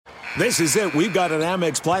This is it. We've got an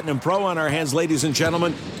Amex Platinum Pro on our hands, ladies and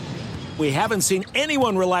gentlemen. We haven't seen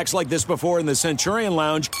anyone relax like this before in the Centurion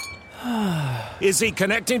Lounge. Is he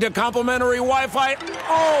connecting to complimentary Wi-Fi?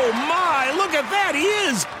 Oh, my. Look at that. He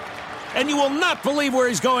is. And you will not believe where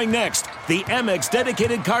he's going next. The Amex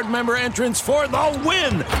dedicated card member entrance for the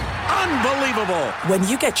win. Unbelievable. When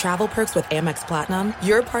you get travel perks with Amex Platinum,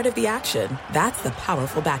 you're part of the action. That's the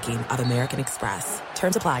powerful backing of American Express.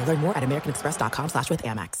 Terms apply. Learn more at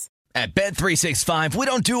americanexpress.com/withAmex. At Bet365, we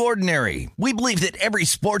don't do ordinary. We believe that every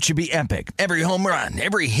sport should be epic. Every home run,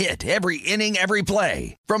 every hit, every inning, every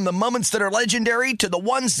play. From the moments that are legendary to the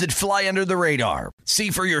ones that fly under the radar. See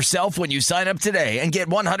for yourself when you sign up today and get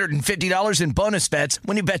 $150 in bonus bets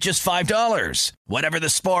when you bet just $5. Whatever the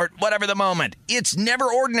sport, whatever the moment, it's never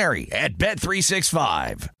ordinary at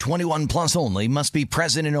Bet365. 21 plus only. Must be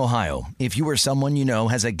present in Ohio. If you or someone you know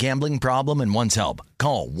has a gambling problem and wants help,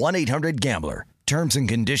 call 1-800-GAMBLER. Terms and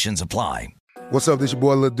conditions apply. What's up, this your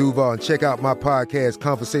boy Lil Duval, and check out my podcast,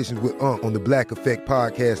 Conversations with Unc, on the Black Effect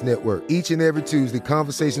Podcast Network. Each and every Tuesday,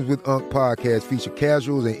 Conversations with Unc podcast feature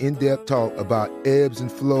casuals and in-depth talk about ebbs and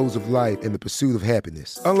flows of life and the pursuit of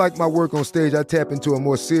happiness. Unlike my work on stage, I tap into a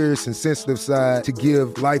more serious and sensitive side to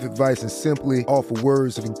give life advice and simply offer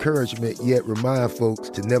words of encouragement, yet remind folks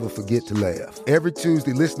to never forget to laugh. Every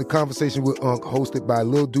Tuesday, listen to Conversation with Unc, hosted by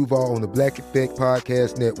Lil Duval on the Black Effect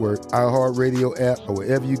Podcast Network, iHeartRadio app, or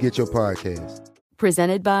wherever you get your podcasts.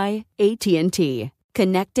 Presented by AT&T.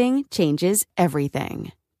 Connecting changes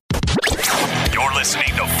everything. You're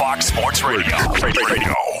listening to Fox Sports Radio.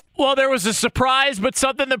 Well, there was a surprise, but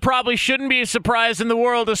something that probably shouldn't be a surprise in the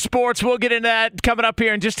world of sports. We'll get into that coming up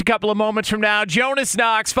here in just a couple of moments from now. Jonas,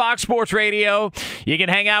 Knox, Fox Sports Radio. You can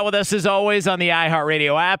hang out with us, as always, on the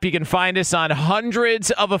iHeartRadio app. You can find us on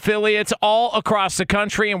hundreds of affiliates all across the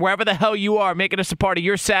country, and wherever the hell you are, making us a part of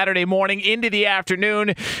your Saturday morning into the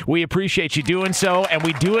afternoon. We appreciate you doing so, and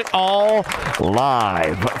we do it all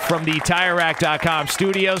live from the TireRack.com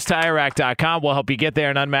studios. TireRack.com will help you get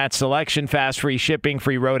there. An unmatched selection, fast, free shipping,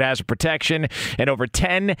 free road hazard protection, and over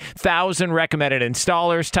 10,000 recommended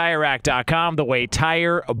installers. TireRack.com, the way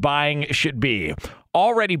tire buying should be.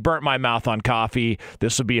 Already burnt my mouth on coffee.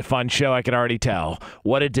 This will be a fun show, I can already tell.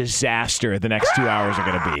 What a disaster the next 2 hours are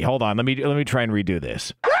going to be. Hold on, let me try and redo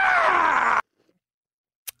this.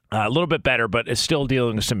 A little bit better, but it's still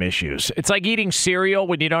dealing with some issues. It's like eating cereal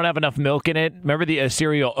when you don't have enough milk in it. Remember the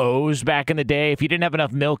cereal O's back in the day? If you didn't have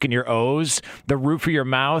enough milk in your O's, the roof of your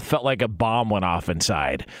mouth felt like a bomb went off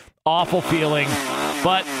inside. Awful feeling,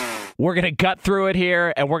 but we're going to gut through it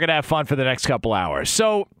here, and we're going to have fun for the next couple hours.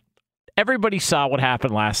 So everybody saw what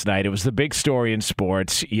happened last night. It was the big story in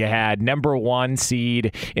sports. You had number 1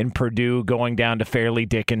 seed in Purdue going down to Fairleigh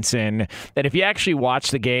Dickinson. And if you actually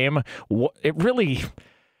watch the game, it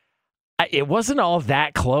wasn't all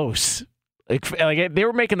that close. Like they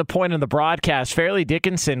were making the point in the broadcast, Fairleigh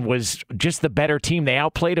Dickinson was just the better team. They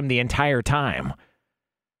outplayed them the entire time.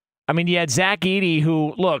 I mean, you had Zach Edey,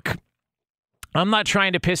 who, look, I'm not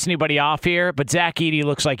trying to piss anybody off here, but Zach Edey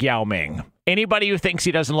looks like Yao Ming. Anybody who thinks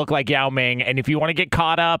he doesn't look like Yao Ming, and if you want to get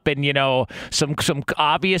caught up in, some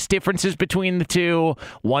obvious differences between the two,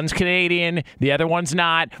 one's Canadian, the other one's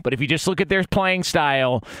not, but if you just look at their playing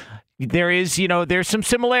style, there's some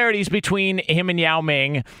similarities between him and Yao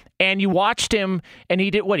Ming, and you watched him, and he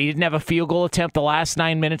didn't have a field goal attempt the last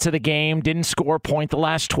 9 minutes of the game, didn't score a point the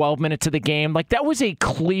last 12 minutes of the game. Like, that was a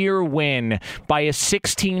clear win by a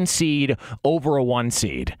 16 seed over a 1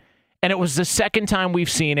 seed. And it was the second time we've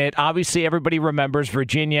seen it. Obviously, everybody remembers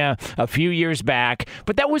Virginia a few years back,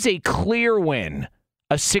 but that was a clear win,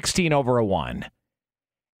 a 16 over a 1.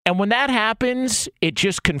 And when that happens, it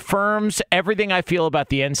just confirms everything I feel about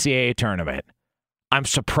the NCAA tournament. I'm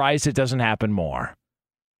surprised it doesn't happen more.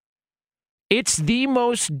 It's the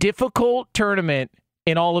most difficult tournament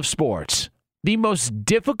in all of sports. The most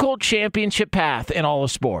difficult championship path in all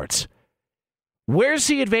of sports. Where's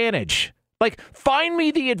the advantage? Like, find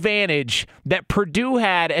me the advantage that Purdue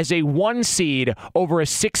had as a 1 seed over a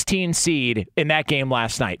 16 seed in that game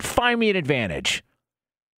last night. Find me an advantage.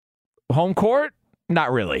 Home court?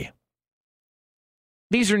 Not really.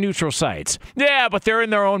 These are neutral sites. Yeah, but they're in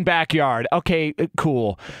their own backyard. Okay,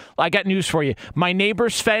 cool. I got news for you. My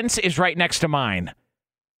neighbor's fence is right next to mine.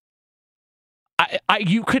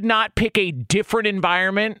 You could not pick a different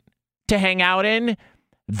environment to hang out in,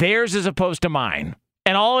 theirs as opposed to mine.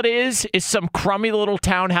 And all it is some crummy little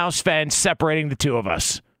townhouse fence separating the two of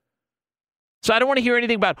us. So I don't want to hear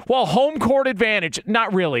anything about, home court advantage.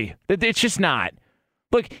 Not really. It's just not.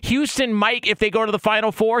 Look, Houston might, if they go to the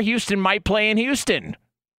Final Four, Houston might play in Houston.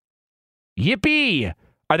 Yippee.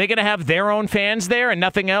 Are they going to have their own fans there and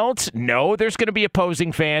nothing else? No, there's going to be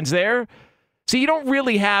opposing fans there. So you don't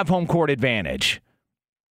really have home court advantage.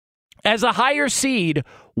 As a higher seed,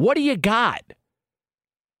 what do you got?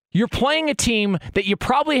 You're playing a team that you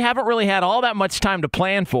probably haven't really had all that much time to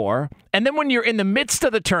plan for. And then when you're in the midst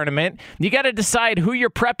of the tournament, you got to decide who you're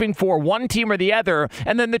prepping for, one team or the other.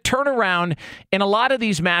 And then the turnaround in a lot of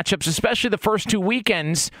these matchups, especially the first 2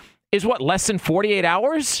 weekends, is what, less than 48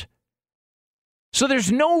 hours? So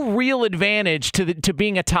there's no real advantage to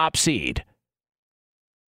being a top seed.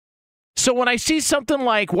 So when I see something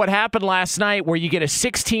like what happened last night where you get a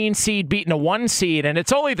 16 seed beating a 1 seed, and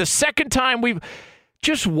it's only the second time we've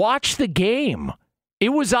just watched the game. It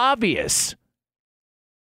was obvious.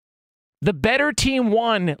 The better team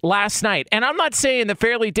won last night. And I'm not saying that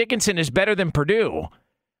Fairleigh Dickinson is better than Purdue,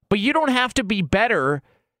 but you don't have to be better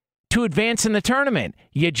to advance in the tournament.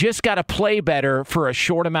 You just got to play better for a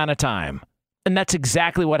short amount of time. And that's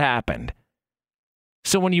exactly what happened.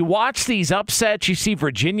 So when you watch these upsets, you see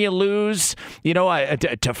Virginia lose,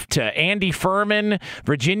 to Andy Furman.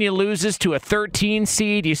 Virginia loses to a 13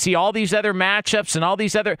 seed. You see all these other matchups and all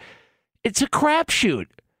these other. It's a crapshoot.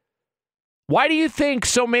 Why do you think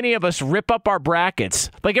so many of us rip up our brackets?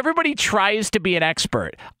 Like, everybody tries to be an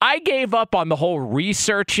expert. I gave up on the whole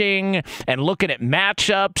researching and looking at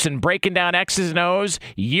matchups and breaking down X's and O's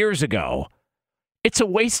years ago. It's a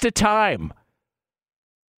waste of time.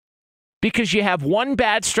 Because you have one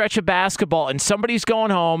bad stretch of basketball and somebody's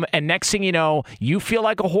going home, and next thing you know, you feel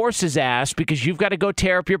like a horse's ass because you've got to go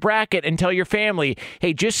tear up your bracket and tell your family,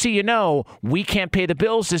 hey, just so you know, we can't pay the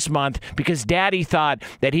bills this month because Daddy thought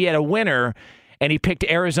that he had a winner and he picked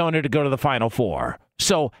Arizona to go to the Final Four.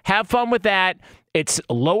 So have fun with that. It's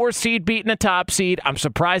lower seed beating a top seed. I'm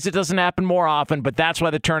surprised it doesn't happen more often, but that's why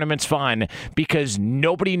the tournament's fun, because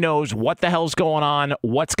nobody knows what the hell's going on,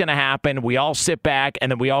 what's going to happen. We all sit back,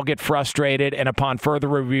 and then we all get frustrated, and upon further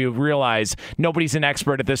review, realize nobody's an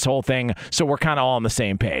expert at this whole thing, so we're kind of all on the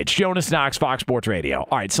same page. Jonas, Knox, Fox Sports Radio.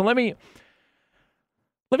 All right, so let me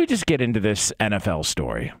just get into this NFL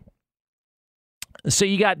story. So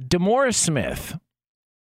you got DeMaurice Smith,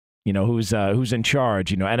 who's in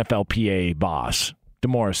charge, NFLPA boss,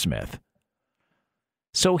 DeMaurice Smith.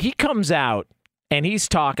 So he comes out and he's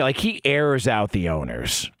talking, like, he airs out the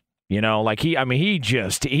owners, he's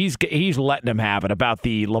letting them have it about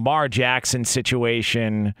the Lamar Jackson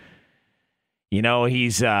situation.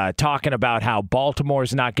 He's talking about how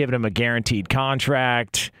Baltimore's not giving him a guaranteed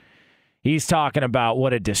contract. He's talking about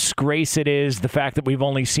what a disgrace it is, the fact that we've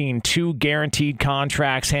only seen 2 guaranteed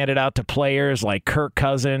contracts handed out to players like Kirk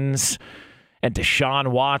Cousins and Deshaun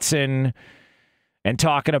Watson, and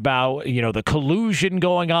talking about, the collusion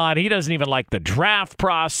going on. He doesn't even like the draft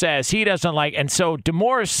process. And so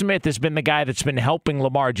DeMaurice Smith has been the guy that's been helping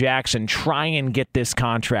Lamar Jackson try and get this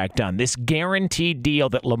contract done. This guaranteed deal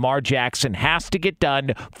that Lamar Jackson has to get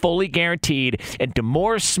done, fully guaranteed. And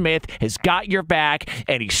DeMaurice Smith has got your back,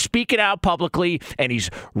 and he's speaking out publicly, and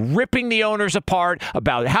he's ripping the owners apart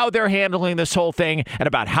about how they're handling this whole thing and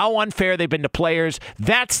about how unfair they've been to players.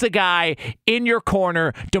 That's the guy in your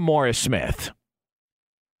corner, DeMaurice Smith.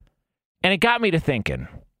 And it got me to thinking,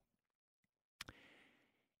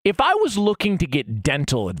 if I was looking to get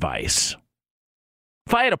dental advice,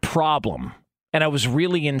 if I had a problem and I was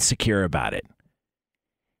really insecure about it,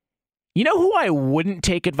 you know who I wouldn't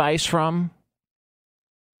take advice from?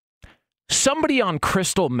 Somebody on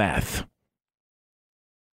crystal meth.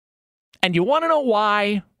 And you want to know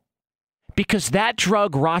why? Because that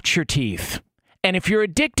drug rots your teeth. And if you're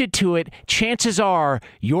addicted to it, chances are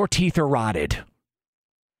your teeth are rotted.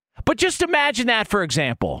 But just imagine that, for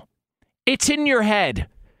example. It's in your head.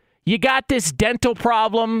 You got this dental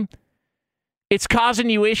problem. It's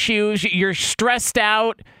causing you issues. You're stressed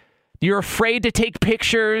out. You're afraid to take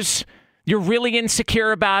pictures. You're really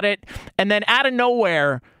insecure about it. And then out of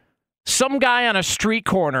nowhere, some guy on a street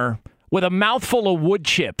corner with a mouthful of wood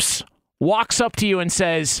chips walks up to you and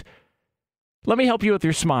says, "Let me help you with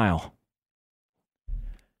your smile."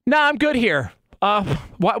 "Nah, I'm good here.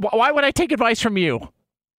 Why would I take advice from you?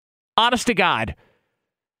 Honest to God.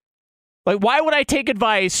 Like, why would I take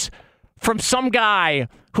advice from some guy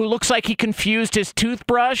who looks like he confused his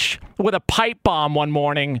toothbrush with a pipe bomb one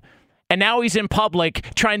morning, and now he's in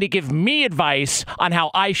public trying to give me advice on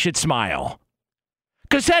how I should smile?"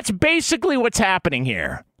 Because that's basically what's happening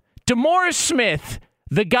here. DeMaurice Smith,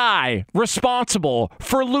 the guy responsible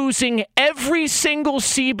for losing every single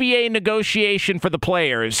CBA negotiation for the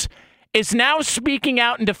players, is now speaking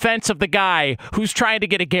out in defense of the guy who's trying to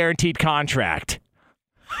get a guaranteed contract.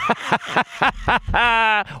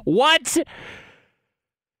 What?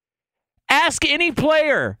 Ask any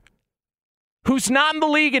player. who's not in the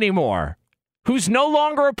league anymore, who's no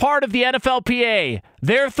longer a part of the NFLPA,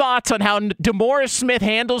 their thoughts on how DeMaurice Smith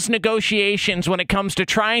handles negotiations when it comes to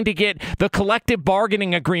trying to get the collective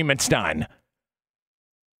bargaining agreements done.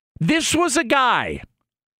 This was a guy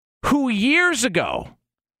who years ago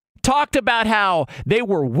talked about how they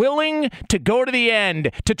were willing to go to the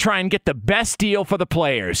end to try and get the best deal for the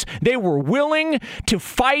players. They were willing to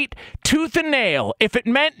fight tooth and nail if it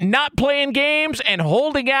meant not playing games and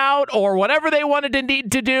holding out or whatever they wanted to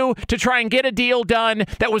need to do to try and get a deal done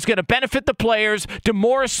that was going to benefit the players.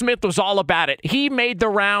 DeMaurice Smith was all about it. He made the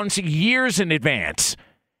rounds years in advance.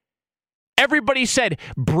 Everybody said,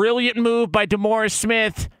 brilliant move by DeMaurice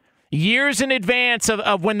Smith. Years in advance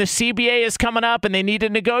of when the CBA is coming up and they need to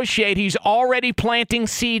negotiate, he's already planting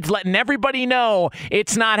seeds, letting everybody know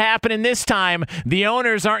it's not happening this time. The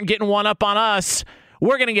owners aren't getting one up on us.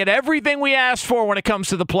 We're going to get everything we asked for when it comes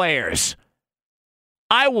to the players.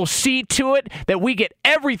 I will see to it that we get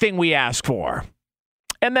everything we ask for.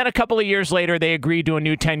 And then a couple of years later, they agreed to a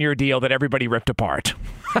new 10-year deal that everybody ripped apart.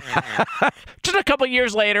 Just a couple of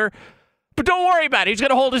years later. But don't worry about it. He's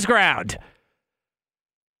going to hold his ground.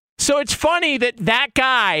 So it's funny that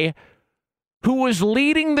guy who was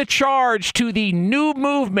leading the charge to the new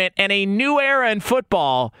movement and a new era in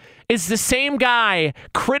football is the same guy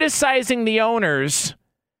criticizing the owners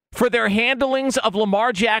for their handlings of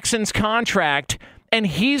Lamar Jackson's contract, and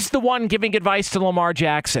he's the one giving advice to Lamar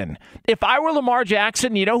Jackson. If I were Lamar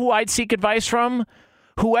Jackson, you know who I'd seek advice from?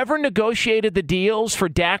 Whoever negotiated the deals for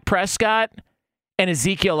Dak Prescott and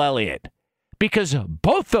Ezekiel Elliott. Because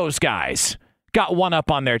both those guys got one up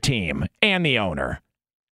on their team and the owner.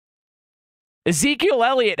 Ezekiel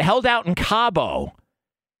Elliott held out in Cabo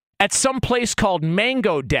at some place called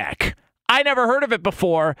Mango Deck. I never heard of it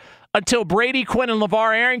before until Brady Quinn and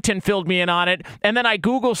LeVar Arrington filled me in on it, and then I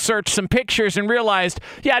Google searched some pictures and realized,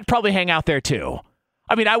 yeah, I'd probably hang out there too.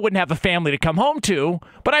 I mean, I wouldn't have a family to come home to,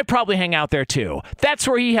 but I'd probably hang out there too. That's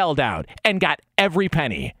where he held out and got every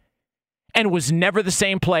penny. And was never the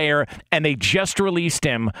same player, and they just released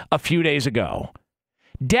him a few days ago.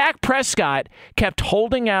 Dak Prescott kept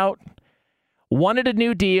holding out, wanted a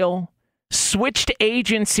new deal, switched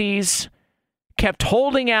agencies, kept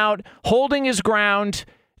holding out, holding his ground.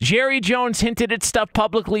 Jerry Jones hinted at stuff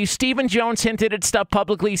publicly. Stephen Jones hinted at stuff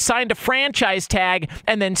publicly, signed a franchise tag,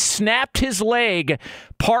 and then snapped his leg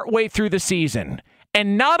partway through the season.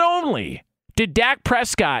 And not only did Dak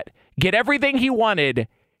Prescott get everything he wanted,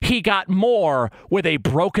 he got more with a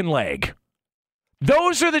broken leg.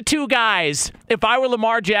 Those are the two guys, if I were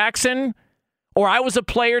Lamar Jackson or I was a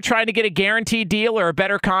player trying to get a guaranteed deal or a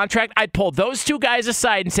better contract, I'd pull those two guys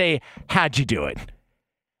aside and say, how'd you do it?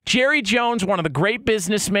 Jerry Jones, one of the great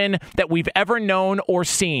businessmen that we've ever known or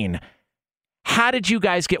seen. How did you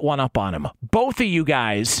guys get one up on him? Both of you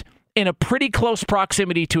guys in a pretty close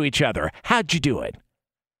proximity to each other. How'd you do it?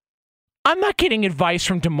 I'm not getting advice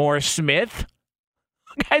from DeMaurice Smith.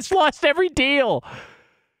 Guys lost every deal.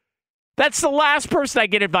 That's the last person I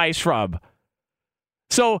get advice from.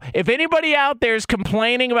 So if anybody out there is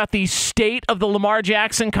complaining about the state of the Lamar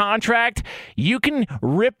Jackson contract, you can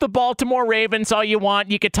rip the Baltimore Ravens all you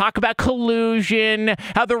want. You could talk about collusion,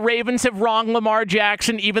 how the Ravens have wronged Lamar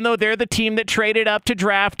Jackson, even though they're the team that traded up to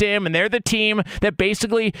draft him, and they're the team that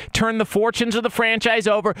basically turned the fortunes of the franchise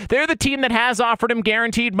over. They're the team that has offered him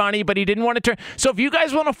guaranteed money, but he didn't want to turn. So if you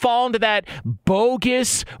guys want to fall into that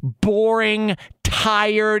bogus, boring,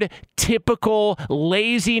 tired, typical,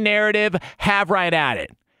 lazy narrative, have right at it.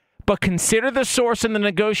 But consider the source in the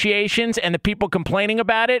negotiations and the people complaining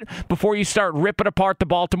about it before you start ripping apart the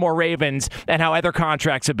Baltimore Ravens and how other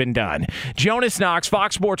contracts have been done. Jonas Knox,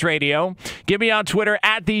 Fox Sports Radio. Give me on Twitter,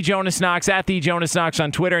 at @TheJonasKnox, @TheJonasKnox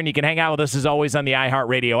on Twitter, and you can hang out with us as always on the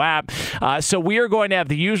iHeartRadio app. So we are going to have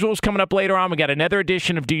the usuals coming up later on. We got another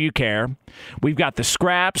edition of Do You Care? We've got the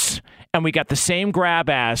scraps, and we got the same grab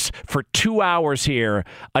ass for 2 hours here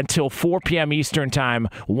until 4 p.m. Eastern Time,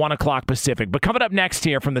 1 o'clock Pacific. But coming up next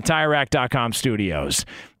here from the TireRack.com studios,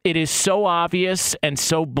 it is so obvious and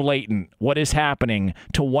so blatant what is happening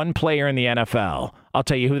to one player in the NFL. I'll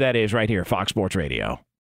tell you who that is right here, Fox Sports Radio.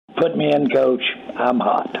 Put me in, Coach. I'm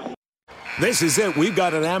hot. This is it. We've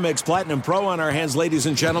got an Amex Platinum Pro on our hands, ladies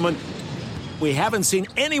and gentlemen. We haven't seen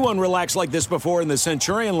anyone relax like this before in the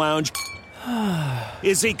Centurion Lounge.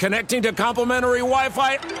 Is he connecting to complimentary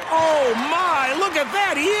Wi-Fi? Oh, my. Look at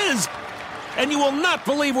that. He is. And you will not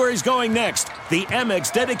believe where he's going next. The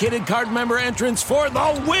Amex dedicated card member entrance for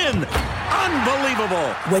the win.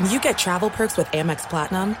 Unbelievable. When you get travel perks with Amex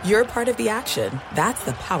Platinum, you're part of the action. That's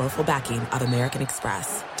the powerful backing of American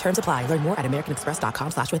Express. Terms apply. Learn more at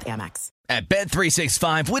americanexpress.com/withAmex. At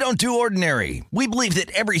Bet365, we don't do ordinary. We believe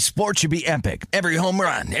that every sport should be epic. Every home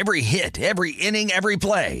run, every hit, every inning, every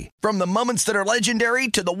play. From the moments that are legendary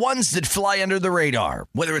to the ones that fly under the radar.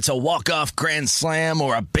 Whether it's a walk-off grand slam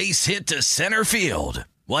or a base hit to center field.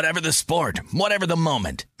 Whatever the sport, whatever the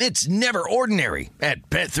moment. It's never ordinary at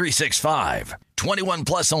Bet365. 21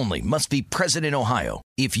 plus only. Must be present in Ohio.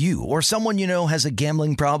 If you or someone you know has a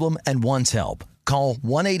gambling problem and wants help, call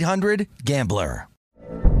 1-800-GAMBLER.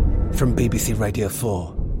 From BBC Radio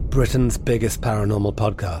 4, Britain's biggest paranormal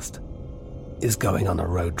podcast is going on a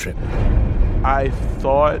road trip. I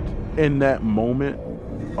thought in that moment,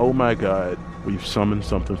 oh my God, we've summoned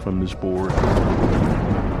something from this board.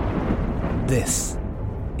 This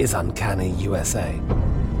is Uncanny USA.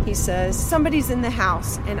 He says, somebody's in the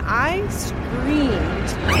house, and I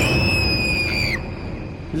screamed.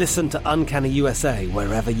 Listen to Uncanny USA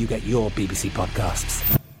wherever you get your BBC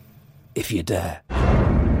podcasts, if you dare.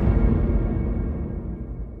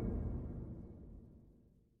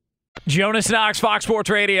 Jonas, Knox, Fox Sports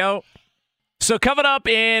Radio. So coming up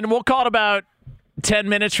in, we'll call it about 10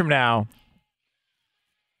 minutes from now,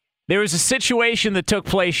 there was a situation that took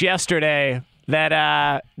place yesterday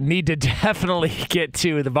that need to definitely get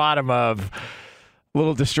to the bottom of. A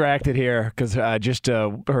little distracted here because I just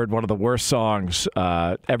heard one of the worst songs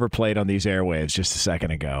ever played on these airwaves just a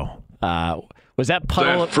second ago. Was that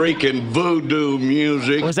Puddle that freaking voodoo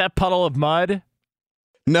music? Was that Puddle of Mud?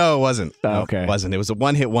 No, it wasn't. No, okay. It wasn't. It was a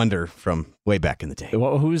one-hit wonder from way back in the day.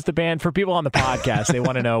 Well, who's the band? For people on the podcast, they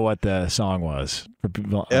want to know what the song was. For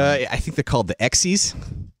people, I think they're called the X's.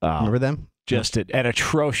 Remember them? Just an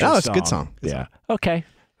atrocious song. Oh, it's a good song. Yeah. Okay.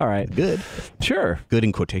 All right. Good. Sure. Good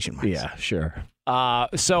in quotation marks. Yeah, sure.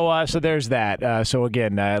 So there's that. So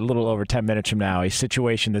again, a little over 10 minutes from now, a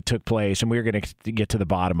situation that took place, and we're going to get to the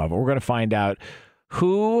bottom of it. We're going to find out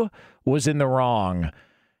who was in the wrong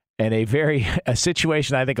and a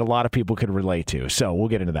situation I think a lot of people could relate to. So we'll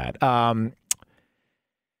get into that.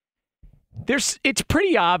 It's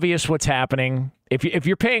pretty obvious what's happening. If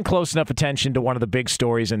you're paying close enough attention to one of the big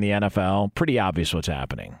stories in the NFL, pretty obvious what's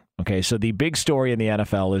happening. Okay, so the big story in the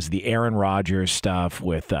NFL is the Aaron Rodgers stuff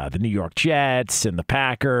with the New York Jets and the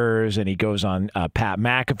Packers, and he goes on Pat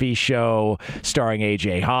McAfee's show starring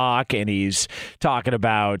A.J. Hawk, and he's talking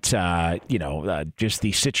about just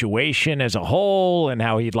the situation as a whole and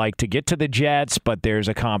how he'd like to get to the Jets, but there's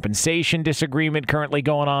a compensation disagreement currently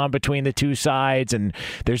going on between the two sides, and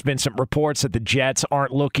there's been some reports that the Jets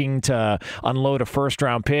aren't looking to unload a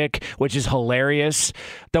first-round pick, which is hilarious.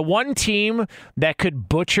 The one team that could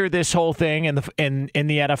butcher this whole thing in the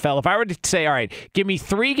NFL, if I were to say, all right, give me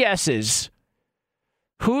 3 guesses,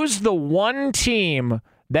 who's the one team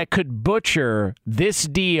that could butcher this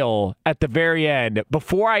deal at the very end?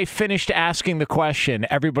 Before I finished asking the question,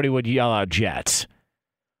 everybody would yell out Jets.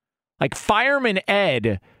 Like Fireman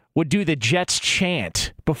Ed would do the Jets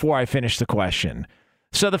chant before I finished the question.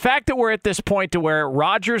 So the fact that we're at this point to where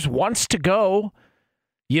Rodgers wants to go,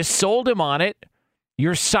 you sold him on it,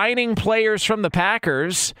 you're signing players from the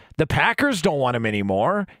Packers don't want him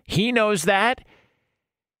anymore. He knows that.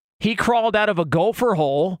 He crawled out of a gopher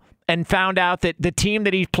hole and found out that the team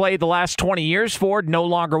that he played the last 20 years for no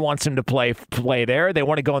longer wants him to play there. They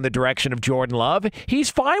want to go in the direction of Jordan Love. He's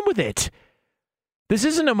fine with it. This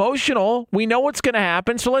isn't emotional. We know what's going to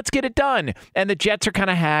happen, so let's get it done. And the Jets are kind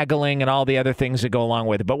of haggling and all the other things that go along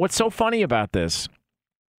with it. But what's so funny about this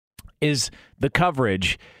is the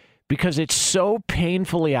coverage, because it's so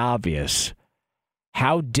painfully obvious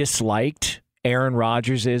how disliked Aaron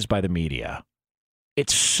Rodgers is by the media.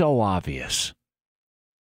 It's so obvious.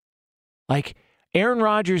 Like, Aaron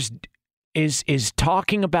Rodgers is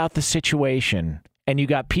talking about the situation, and you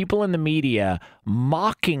got people in the media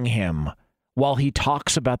mocking him while he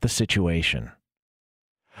talks about the situation.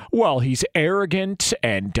 Well, he's arrogant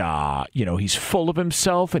and, he's full of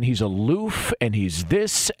himself and he's aloof and he's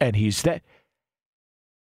this and he's that.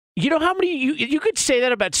 You know how many, you could say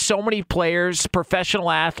that about so many players,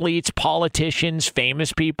 professional athletes, politicians,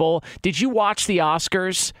 famous people. Did you watch the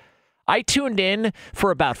Oscars? I tuned in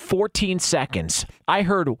for about 14 seconds. I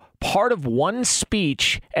heard part of one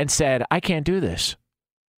speech and said, I can't do this.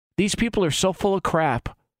 These people are so full of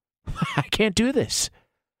crap. I can't do this.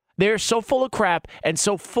 They're so full of crap and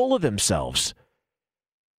so full of themselves.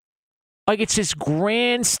 Like, it's this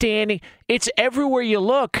grandstanding. It's everywhere you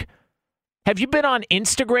look. Have you been on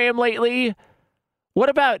Instagram lately? What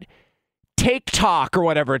about TikTok or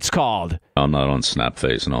whatever it's called? I'm not on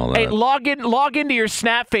Snapface and all that. Hey, log into your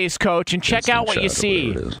Snapface, coach, and check out what you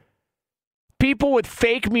see. People with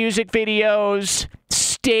fake music videos,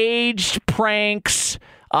 staged pranks.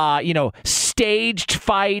 staged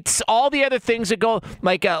fights, all the other things that go,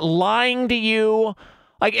 like lying to you.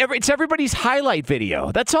 Like it's everybody's highlight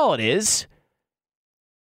video. That's all it is.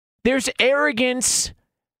 There's arrogance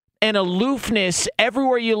and aloofness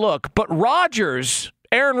everywhere you look. But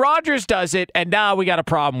Aaron Rodgers does it, and now we got a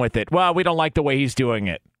problem with it. Well, we don't like the way he's doing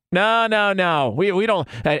it. No. We don't.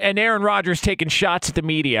 And Aaron Rodgers taking shots at the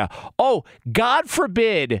media. Oh, God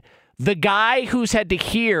forbid the guy who's had to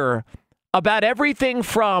hear about everything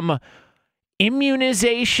from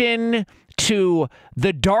immunization to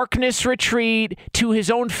the darkness retreat to his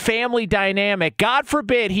own family dynamic. God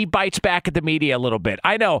forbid he bites back at the media a little bit.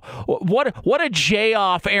 I know. What a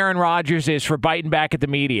jay-off Aaron Rodgers is for biting back at the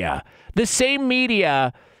media. The same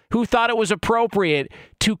media who thought it was appropriate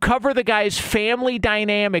to cover the guy's family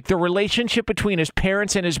dynamic, the relationship between his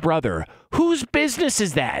parents and his brother. Whose business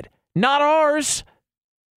is that? Not ours.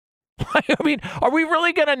 I mean, are we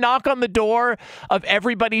really going to knock on the door of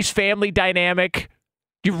everybody's family dynamic?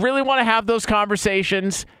 Do you really want to have those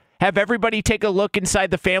conversations? Have everybody take a look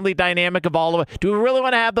inside the family dynamic of all of it? Do we really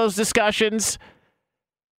want to have those discussions?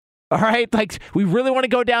 All right, like we really want to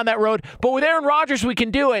go down that road. But with Aaron Rodgers, we can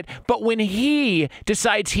do it. But when he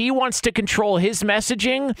decides he wants to control his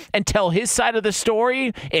messaging and tell his side of the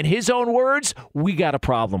story in his own words, we got a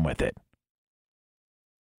problem with it.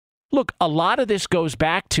 Look, a lot of this goes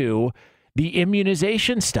back to the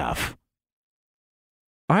immunization stuff.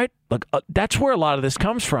 All right, look, that's where a lot of this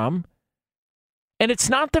comes from. And it's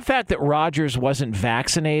not the fact that Rodgers wasn't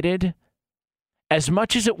vaccinated as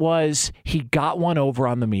much as it was he got one over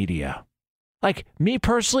on the media. Like, me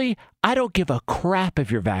personally, I don't give a crap if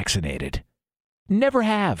you're vaccinated. Never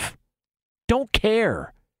have. Don't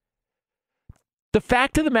care. The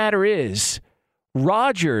fact of the matter is,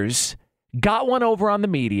 Rodgers got one over on the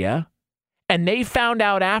media, and they found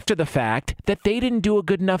out after the fact that they didn't do a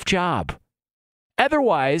good enough job.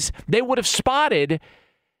 Otherwise, they would have spotted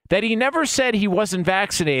that he never said he wasn't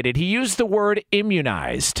vaccinated. He used the word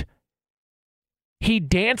immunized. He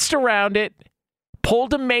danced around it,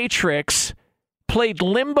 pulled a matrix, played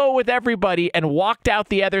limbo with everybody, and walked out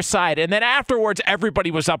the other side. And then afterwards,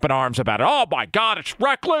 everybody was up in arms about it. Oh, my God, it's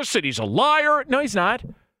reckless, and he's a liar. No, he's not.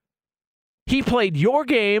 He played your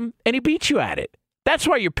game, and he beat you at it. That's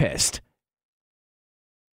why you're pissed.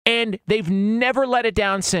 And they've never let it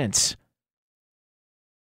down since.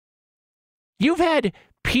 You've had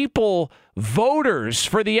people, voters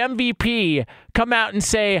for the MVP, come out and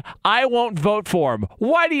say, I won't vote for him.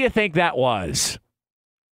 Why do you think that was?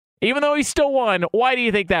 Even though he still won, why do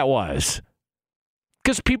you think that was?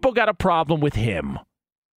 Because people got a problem with him.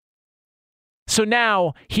 So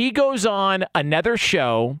now he goes on another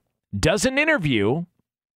show, does an interview,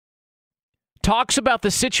 talks about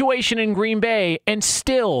the situation in Green Bay, and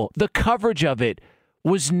still the coverage of it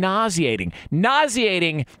was nauseating.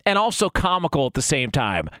 Nauseating and also comical at the same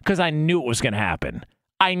time, because I knew it was going to happen.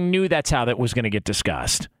 I knew that's how that was going to get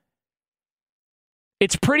discussed.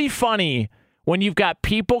 It's pretty funny when you've got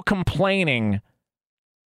people complaining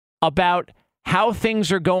about how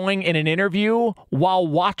things are going in an interview while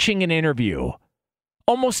watching an interview.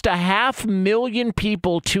 Almost 500,000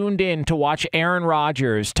 people tuned in to watch Aaron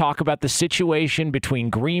Rodgers talk about the situation between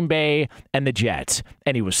Green Bay and the Jets.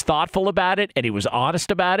 And he was thoughtful about it, and he was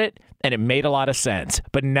honest about it, and it made a lot of sense.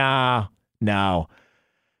 But no. Now,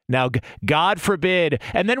 God forbid.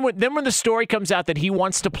 And then when the story comes out that he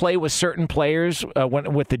wants to play with certain players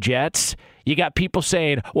with the Jets, you got people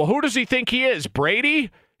saying, well, who does he think he is,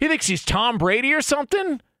 Brady? He thinks he's Tom Brady or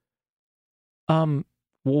something?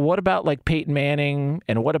 Well, what about like Peyton Manning,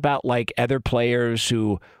 and what about like other players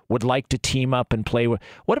who would like to team up and play with?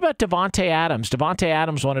 What about Devontae Adams? Devontae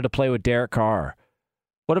Adams wanted to play with Derek Carr.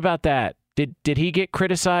 What about that? Did he get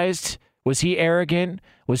criticized? Was he arrogant?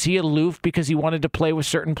 Was he aloof because he wanted to play with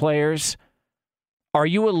certain players? Are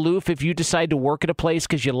you aloof if you decide to work at a place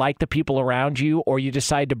because you like the people around you, or you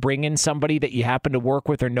decide to bring in somebody that you happen to work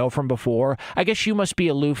with or know from before? I guess you must be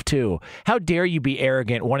aloof too. How dare you be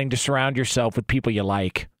arrogant wanting to surround yourself with people you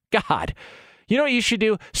like? God, you know what you should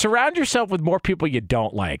do? Surround yourself with more people you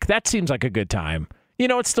don't like. That seems like a good time. You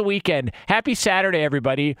know, it's the weekend. Happy Saturday,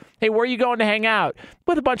 everybody. Hey, where are you going to hang out?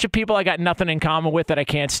 With a bunch of people I got nothing in common with that I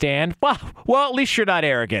can't stand. Well, at least you're not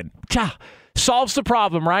arrogant. Solves the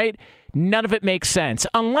problem, right? None of it makes sense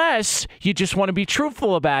unless you just want to be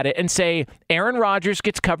truthful about it and say Aaron Rodgers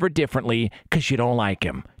gets covered differently because you don't like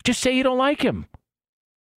him. Just say you don't like him.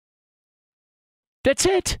 That's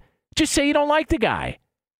it. Just say you don't like the guy.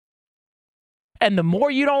 And the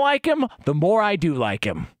more you don't like him, the more I do like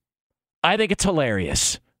him. I think it's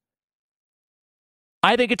hilarious.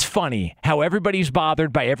 I think it's funny how everybody's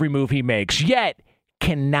bothered by every move he makes, yet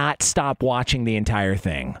cannot stop watching the entire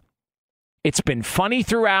thing. It's been funny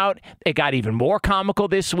throughout. It got even more comical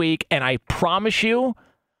this week, and I promise you,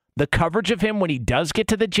 the coverage of him when he does get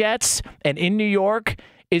to the Jets and in New York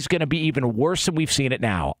is going to be even worse than we've seen it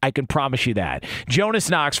now. I can promise you that. Jonas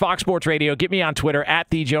Knox, Fox Sports Radio. Get me on Twitter,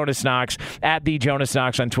 @TheJonasKnox,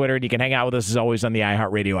 @TheJonasKnox on Twitter, and you can hang out with us as always on the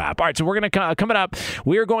iHeartRadio app. All right, so we're going to coming up,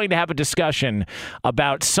 we're going to have a discussion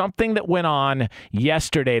about something that went on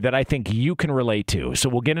yesterday that I think you can relate to. So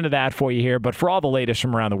we'll get into that for you here. But for all the latest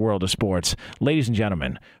from around the world of sports, ladies and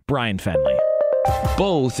gentlemen, Brian Fenley.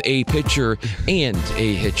 Both a pitcher and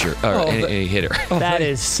a hitter. That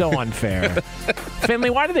is so unfair. Finley,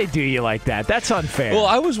 why do they do you like that? That's unfair. Well,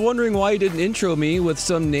 I was wondering why you didn't intro me with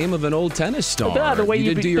some name of an old tennis star. The way you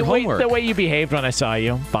didn't do your homework. The way you behaved when I saw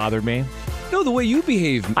you bothered me. No, the way you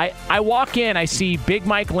behave. I walk in, I see Big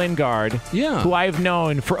Mike Lingard, who I've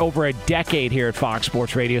known for over a decade here at Fox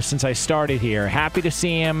Sports Radio since I started here. Happy to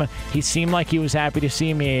see him. He seemed like he was happy to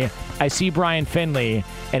see me. I see Brian Finley,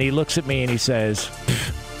 and he looks at me and he says,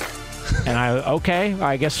 and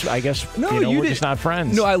I guess no, we're just not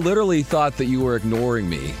friends. No, I literally thought that you were ignoring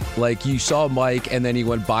me. Like, you saw Mike, and then he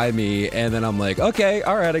went by me, and then I'm like, okay,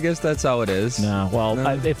 all right, I guess that's how it is. No, well,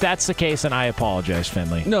 if that's the case, then I apologize,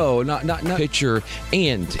 Finley. No, not pitcher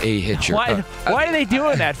and a hitcher. Why are they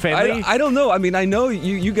doing that, Finley? I don't know. I mean, I know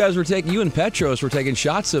you guys were you and Petros were taking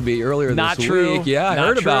shots of me earlier not this true. week. Yeah, I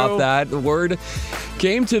heard about that. The word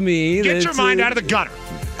came to me. Get your mind out of the gutter.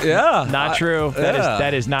 Yeah. Not true.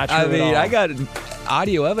 That is not true I mean, at all. I got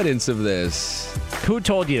audio evidence of this. Who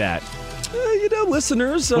told you that?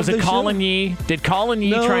 Listeners. Was it Colin Yee? Did Colin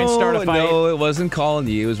Yee try and start a fight? No, it wasn't Colin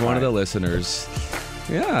Yee. It was one of the listeners.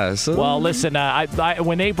 Yeah. So. Well, listen,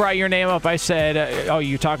 when they brought your name up, I said,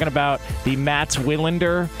 you're talking about the Mats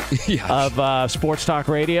Willander of Sports Talk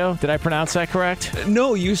Radio. Did I pronounce that correct?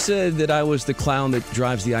 No, you said that I was the clown that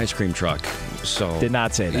drives the ice cream truck. So did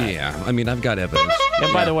not say that. Yeah, I mean, I've got evidence.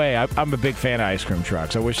 And by the way, I'm a big fan of ice cream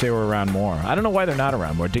trucks. I wish they were around more. I don't know why they're not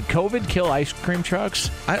around more. Did COVID kill ice cream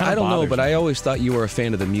trucks? I don't know, but I always thought you were a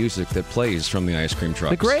fan of the music that plays from the ice cream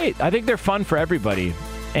trucks. They're great. I think they're fun for everybody.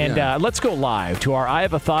 And let's go live to our I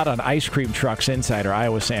Have a Thought on Ice Cream Trucks insider,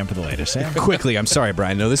 Iowa Sam, for the latest. Sam? Quickly, I'm sorry,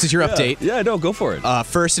 Brian. No, this is your update. Yeah, no, go for it.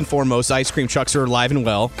 First and foremost, ice cream trucks are alive and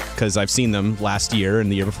well because I've seen them last year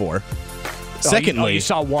and the year before. Secondly, you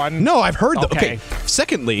saw one? No, I've heard them. Okay.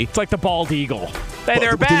 Secondly, it's like the bald eagle. Hey,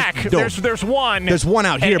 they're back. There's one. There's one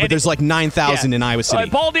out here, but there's like 9,000 in Iowa City.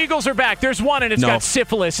 Bald eagles are back. There's one, and it's got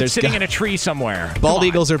syphilis. It's sitting in a tree somewhere. Bald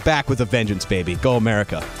eagles are back with a vengeance, baby. Go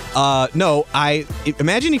America. No, I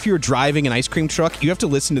imagine if you were driving an ice cream truck, you have to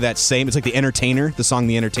listen to that same. It's like The Entertainer, the song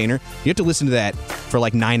The Entertainer. You have to listen to that for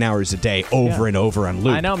like 9 hours a day, over and over on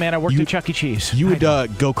loop. I know, man. I worked at Chuck E. Cheese. You would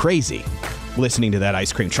go crazy listening to that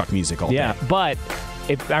ice cream truck music all day. Yeah, but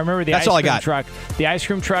I remember the ice cream truck. The ice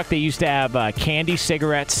cream truck, they used to have candy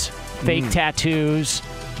cigarettes, fake tattoos,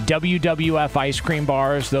 WWF ice cream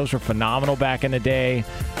bars. Those were phenomenal back in the day.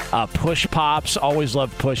 Push Pops. Always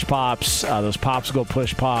loved Push Pops. Those Popsicle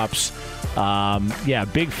Push Pops.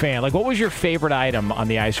 Big fan. Like, what was your favorite item on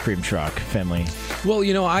the ice cream truck, Finley? Well,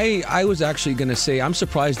 I was actually going to say I'm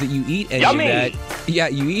surprised that you eat any of that. Yeah,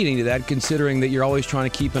 you eat any of that, considering that you're always trying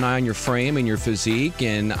to keep an eye on your frame and your physique,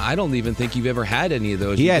 and I don't even think you've ever had any of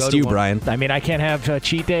those. He asked you, Brian. I mean, I can't have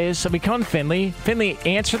cheat days. I mean, come on, Finley. Finley,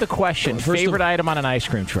 answer the question. Favorite item on an ice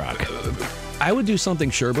cream truck? I would do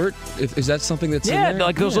something sherbet. Is that something that's in there?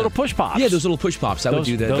 Like those little push pops. Yeah, those little push pops. I would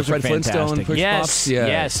do that. Those the Fred Flintstone push pops. Yeah.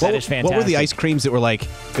 Yes, that is fantastic. What were the ice creams that were like?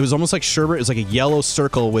 It was almost like sherbet. It was like a yellow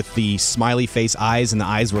circle with the smiley face eyes, and the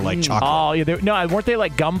eyes were like chocolate. Oh, yeah. Weren't they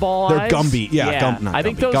like gumball eyes? They're Gumby. Yeah. I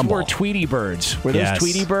think those were Tweety Birds. Were those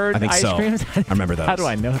Tweety Bird ice creams? I remember those. How do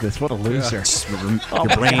I know this? What a loser.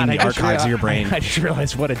 Your brain, the archives of your brain. I just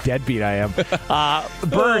realized what a deadbeat I am.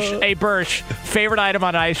 Birch, favorite item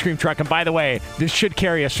on an ice cream truck. And by the way, this should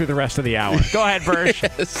carry us through the rest of the hour. Go ahead, Birch.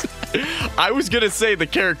 Yes. I was going to say the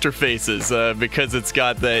character faces because it's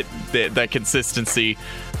got that consistency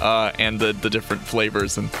and the different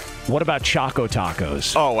flavors. And what about Choco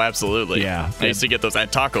Tacos? Oh, absolutely. Yeah. I used to get those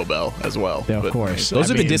at Taco Bell as well. Yeah, of course. Those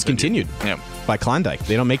have been discontinued by Klondike.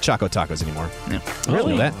 They don't make Choco Tacos anymore. Yeah.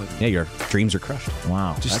 Really? You know that? Yeah, your dreams are crushed.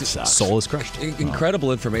 Wow. Just that sucks. Soul is crushed.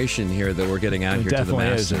 Incredible information here that we're getting out here to the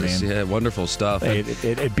masses. Yeah, wonderful stuff. Hey,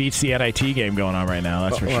 it beats the NIT game going on right now,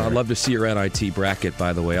 that's for sure. I'd love to see your NIT bracket,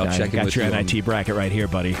 by the way. I'll check in with you. I got your NIT bracket right here,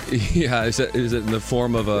 buddy. Yeah, is it in the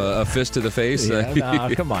form of a fist to the face?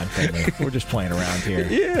 Yeah, come on, Finley. We're just playing around here.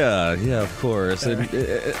 Yeah, of course. And,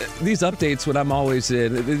 these updates, when I'm always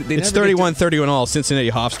in, it's 31-31 all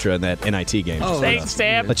Cincinnati Hofstra in that NIT game. Thanks,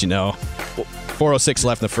 Sam. Let you know. 4:06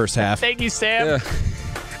 left in the first half. Thank you, Sam.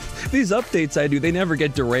 these updates I do, they never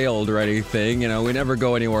get derailed or anything. We never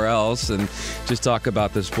go anywhere else and just talk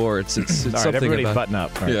about the sports. It's all right, something everybody about, button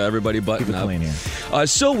up. Right. Yeah, everybody button up. Clean here.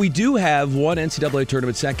 So we do have one NCAA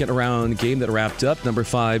tournament second-round game that wrapped up. Number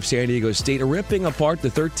 5, San Diego State ripping apart the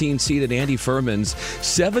 13-seeded Andy Furman's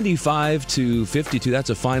 75-52. That's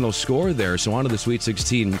a final score there. So on to the Sweet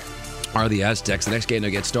 16 are the Aztecs. The next game that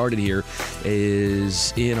gets started here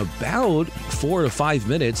is in about 4 to 5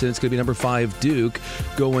 minutes, and it's going to be number 5 Duke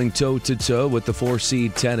going toe-to-toe with the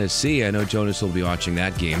 4-seed Tennessee. I know Jonas will be watching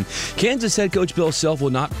that game. Kansas head coach Bill Self will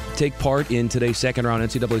not take part in today's second-round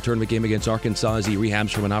NCAA tournament game against Arkansas as he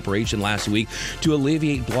rehabs from an operation last week to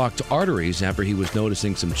alleviate blocked arteries after he was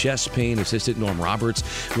noticing some chest pain. Assistant Norm Roberts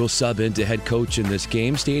will sub into head coach in this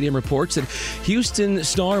game. Stadium reports that Houston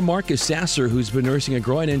star Marcus Sasser, who's been nursing a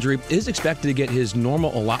groin injury, is expected to get his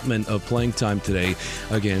normal allotment of playing time today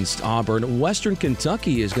against Auburn. Western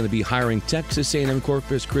Kentucky is going to be hiring Texas A&M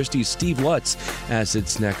Corpus Christi's Steve Lutz as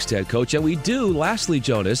its next head coach. And we do, lastly,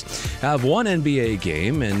 Jonas, have one NBA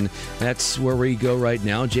game, and that's where we go right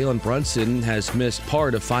now. Jalen Brunson has missed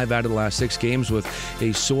part of 5 out of the last 6 games with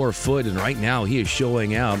a sore foot, and right now he is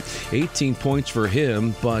showing out. 18 points for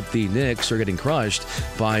him, but the Knicks are getting crushed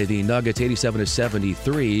by the Nuggets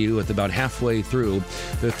 87-73 with about halfway through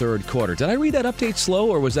the third quarter. Did I read that update slow,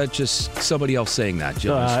 or was that just somebody else saying that,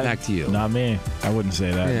 Jonas? Back to you. Not me. I wouldn't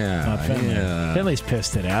say that. Yeah, not Finley. yeah. Finley's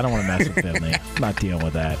pissed today. I don't want to mess with Finley. I'm not dealing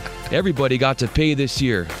with that. Everybody got to pay this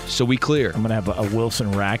year, so we clear. I'm going to have a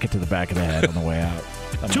Wilson racket to the back of the head on the way out.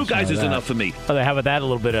 2 guys is enough for me. Oh, how about that? A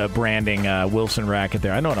little bit of branding Wilson racket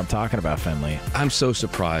there. I know what I'm talking about, Finley. I'm so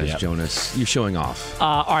surprised, Jonas. You're showing off.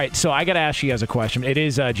 All right, so I got to ask you guys a question. It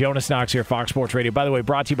is Jonas Knox here, Fox Sports Radio. By the way,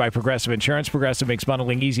 brought to you by Progressive Insurance. Progressive makes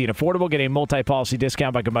bundling easy and affordable. Get a multi-policy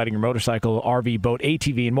discount by combining your motorcycle, RV, boat,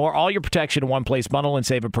 ATV, and more. All your protection in one place. Bundle and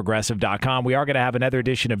save at Progressive.com. We are going to have another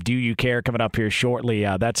edition of Do You Care coming up here shortly.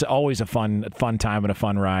 That's always a fun time and a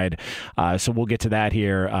fun ride. So we'll get to that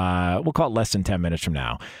here. We'll call it less than 10 minutes from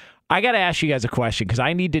now. I got to ask you guys a question because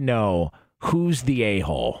I need to know who's the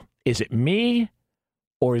a-hole. Is it me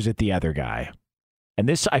or is it the other guy? And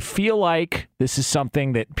this, I feel like this is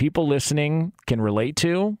something that people listening can relate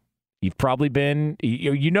to. You've probably been,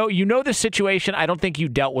 you know the situation. I don't think you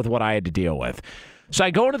dealt with what I had to deal with. So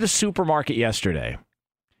I go to the supermarket yesterday,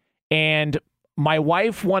 and my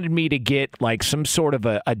wife wanted me to get like some sort of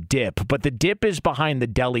a dip, but the dip is behind the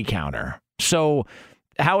deli counter. So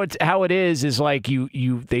how it is like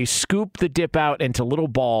they scoop the dip out into little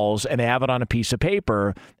balls and they have it on a piece of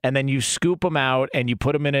paper, and then you scoop them out and you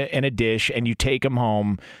put them in a dish and you take them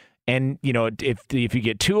home. And if you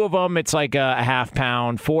get 2 of them, it's like a half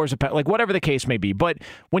pound, 4 is a pound, like whatever the case may be. But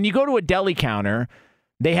when you go to a deli counter,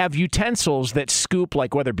 they have utensils that scoop,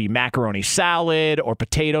 like whether it be macaroni salad or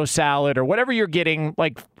potato salad or whatever you're getting,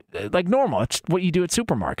 like normal. It's what you do at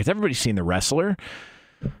supermarkets. Everybody's seen The Wrestler.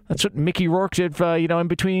 That's what Mickey Rourke did, in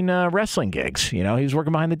between wrestling gigs. He was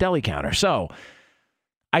working behind the deli counter. So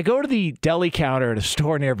I go to the deli counter at a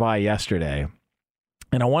store nearby yesterday,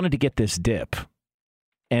 and I wanted to get this dip.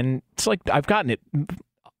 And it's like I've gotten it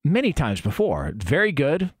many times before. It's very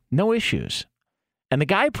good, no issues. And the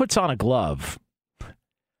guy puts on a glove,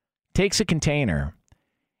 takes a container,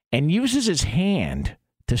 and uses his hand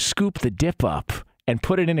to scoop the dip up and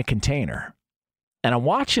put it in a container. And I'm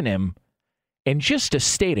watching him in just a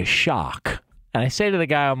state of shock. And I say to the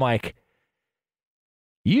guy, I'm like,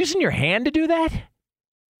 using your hand to do that?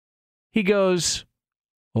 He goes,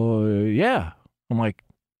 oh, yeah. I'm like,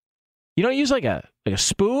 you don't use like a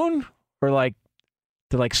spoon or like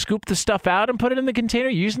to scoop the stuff out and put it in the container?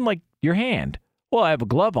 You're using like your hand. Well, I have a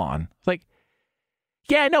glove on. It's like,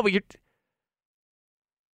 yeah, I know, but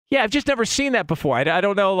I've just never seen that before. I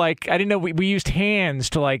don't know, I didn't know we used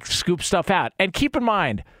hands to scoop stuff out. And keep in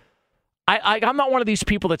mind, I'm not one of these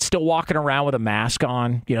people that's still walking around with a mask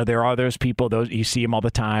on. There are those people, you see them all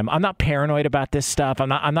the time. I'm not paranoid about this stuff.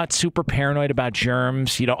 I'm not super paranoid about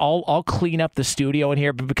germs. I'll clean up the studio in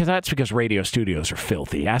here, but because radio studios are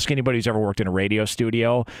filthy. Ask anybody who's ever worked in a radio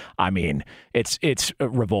studio. I mean, it's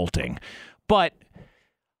revolting. But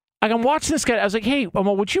I'm watching this guy. I was like, hey,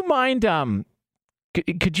 would you mind?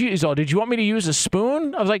 Did you want me to use a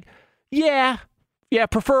spoon? I was like, yeah,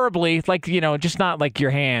 preferably, just not like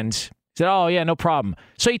your hands. He said, oh, yeah, no problem.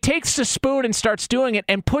 So he takes the spoon and starts doing it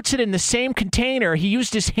and puts it in the same container he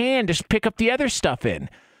used his hand to pick up the other stuff in.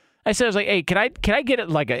 I was like, hey, can I get it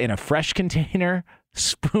in a fresh container,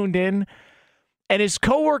 spooned in? And his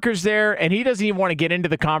coworker's there, and he doesn't even want to get into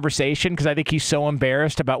the conversation because I think he's so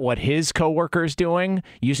embarrassed about what his coworker is doing,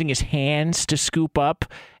 using his hands to scoop up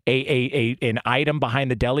an item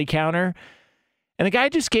behind the deli counter. And the guy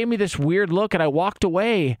just gave me this weird look, and I walked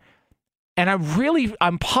away. And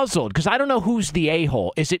I'm puzzled because I don't know who's the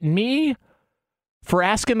a-hole. Is it me for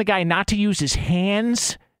asking the guy not to use his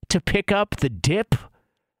hands to pick up the dip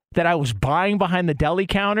that I was buying behind the deli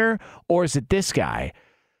counter? Or is it this guy?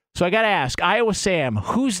 So I got to ask, Iowa Sam,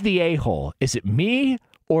 who's the a-hole? Is it me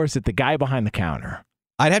or is it the guy behind the counter?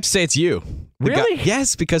 I'd have to say it's you. Really?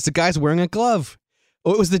 Yes, because the guy's wearing a glove.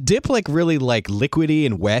 Oh, was the dip really liquidy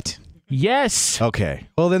and wet? Yes. Okay.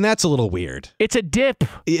 Well, then that's a little weird. It's a dip.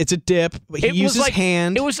 It's a dip. He used his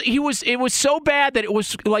hand. It was so bad that it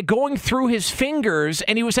was like going through his fingers,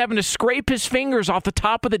 and he was having to scrape his fingers off the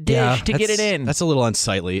top of the dish to get it in. That's a little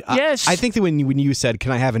unsightly. Yes. I think that when you said,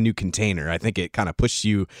 "Can I have a new container?" I think it kind of pushed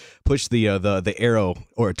the arrow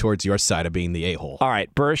towards your side of being the a-hole. All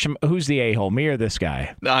right, Bersham, who's the a-hole? Me or this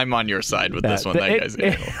guy? I'm on your side with this one. That guy's the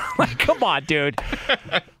a-hole. Like, come on, dude.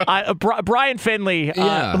 Brian Finley,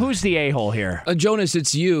 who's the a-hole here? Jonas,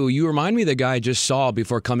 it's you. You remind me of the guy I just saw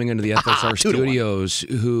before coming into the FSR studios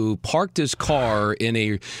who parked his car in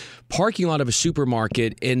a parking lot of a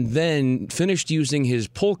supermarket and then finished using his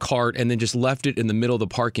pull cart and then just left it in the middle of the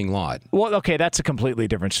parking lot. Well, okay, that's a completely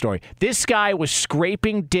different story. This guy was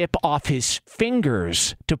scraping dip off his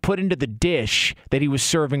fingers to put into the dish that he was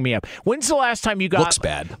serving me up. When's the last time you got... Looks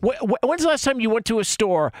bad. When's the last time you went to a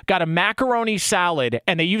store, got a macaroni salad,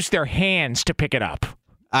 and they used their hands to pick it up?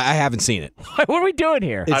 I haven't seen it. What are we doing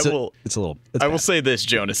here? I will say this,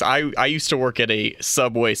 Jonas. I used to work at a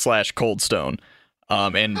Subway / Cold Stone.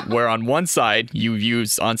 And where on one side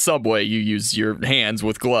on Subway you use your hands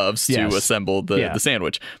with gloves to assemble the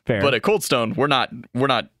sandwich. Fair. But at Cold Stone we're not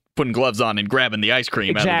putting gloves on and grabbing the ice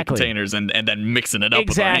cream out of the containers and then mixing it up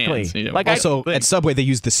with our hands. You know? At Subway they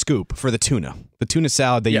use the scoop for the tuna. The tuna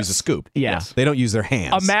salad they use a scoop. Yeah. They don't use their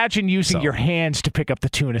hands. Imagine using your hands to pick up the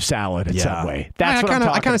tuna salad at Subway. That's what I'm talking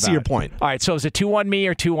about. I kind of see your point. All right, so is it 2-1 me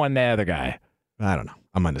or 2-1 the other guy? I don't know.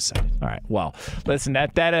 I'm undecided. All right. Well, listen,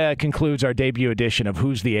 that concludes our debut edition of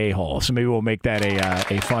Who's the A-Hole. So maybe we'll make that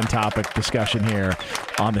a fun topic discussion here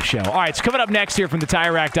on the show. All right. So coming up next here from the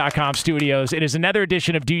TireRack.com studios, it is another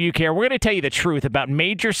edition of Do You Care? We're going to tell you the truth about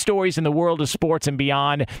major stories in the world of sports and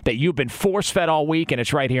beyond that you've been force-fed all week, and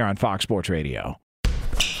it's right here on Fox Sports Radio.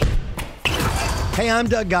 Hey, I'm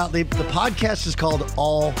Doug Gottlieb. The podcast is called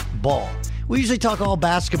All Ball. We usually talk all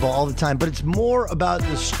basketball all the time, but it's more about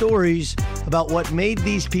the stories about what made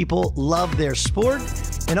these people love their sport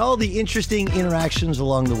and all the interesting interactions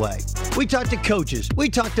along the way. We talk to coaches. We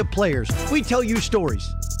talk to players. We tell you stories.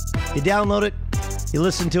 You download it. You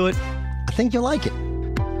listen to it. I think you'll like it.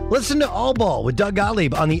 Listen to All Ball with Doug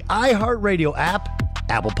Gottlieb on the iHeartRadio app,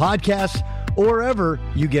 Apple Podcasts, or wherever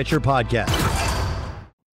you get your podcasts.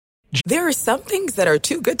 There are some things that are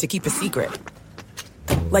too good to keep a secret.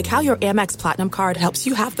 Like how your Amex Platinum card helps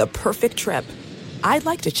you have the perfect trip. I'd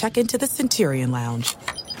like to check into the Centurion Lounge.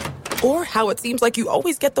 Or how it seems like you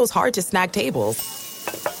always get those hard-to-snag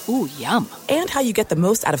tables. Ooh, yum. And how you get the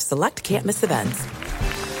most out of select can't-miss events.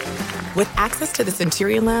 With access to the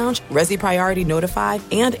Centurion Lounge, Resi Priority Notified,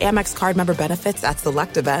 and Amex card member benefits at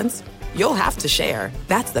select events, you'll have to share.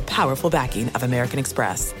 That's the powerful backing of American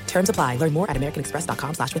Express. Terms apply. Learn more at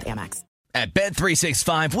americanexpress.com/withAmex. At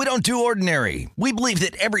Bet365, we don't do ordinary. We believe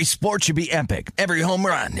that every sport should be epic. Every home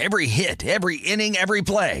run, every hit, every inning, every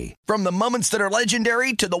play. From the moments that are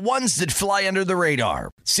legendary to the ones that fly under the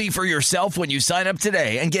radar. See for yourself when you sign up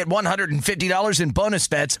today and get $150 in bonus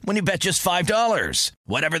bets when you bet just $5.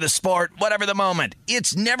 Whatever the sport, whatever the moment,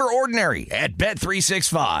 it's never ordinary at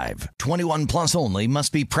Bet365. 21 plus only.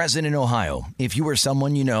 Must be present in Ohio. If you or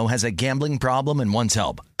someone you know has a gambling problem and wants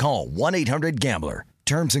help, call 1-800-GAMBLER.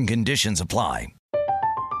 Terms and conditions apply.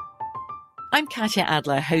 I'm Katya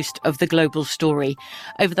Adler, host of The Global Story.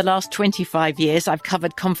 Over the last 25 years, I've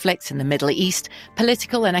covered conflicts in the Middle East,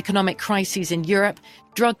 political and economic crises in Europe,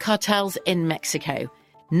 drug cartels in Mexico.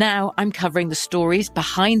 Now I'm covering the stories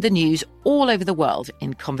behind the news all over the world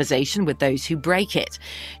in conversation with those who break it.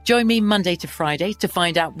 Join me Monday to Friday to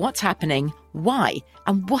find out what's happening, why,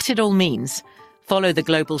 and what it all means. Follow The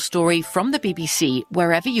Global Story from the BBC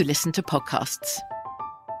wherever you listen to podcasts.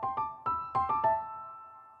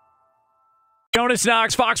 Jonas,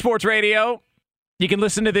 Knox, Fox Sports Radio. You can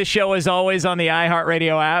listen to this show, as always, on the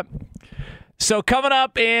iHeartRadio app. So coming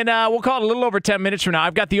up in, we'll call it a little over 10 minutes from now,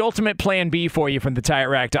 I've got the ultimate plan B for you from the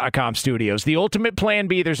TireRack.com studios. The ultimate plan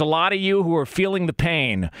B, there's a lot of you who are feeling the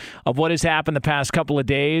pain of what has happened the past couple of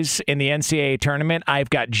days in the NCAA tournament. I've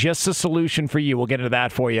got just a solution for you. We'll get into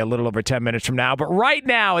that for you a little over 10 minutes from now. But right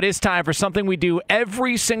now, it is time for something we do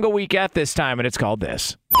every single week at this time, and it's called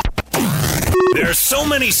this. There are so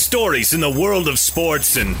many stories in the world of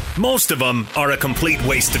sports, and most of them are a complete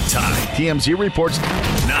waste of time. TMZ reports.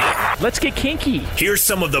 Now, let's get kinky. Here's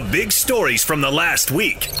some of the big stories from the last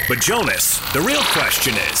week. But Jonas, the real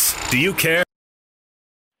question is, do you care?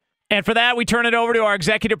 And for that, we turn it over to our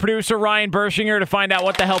executive producer, Ryan Bershinger, to find out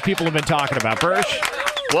what the hell people have been talking about. Bersh?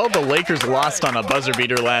 Well, the Lakers lost on a buzzer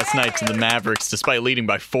beater last night to the Mavericks, despite leading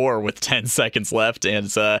by 4 with 10 seconds left. And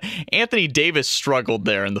Anthony Davis struggled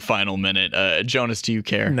there in the final minute. Jonas, do you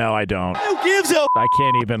care? No, I don't. Who gives a... I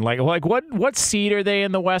can't even. Like what seed are they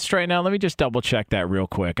in the West right now? Let me just double check that real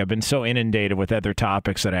quick. I've been so inundated with other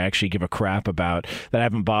topics that I actually give a crap about that I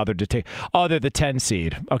haven't bothered to take. Oh, they're the 10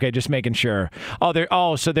 seed. Okay, just making sure. So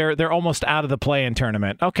they're almost out of the play-in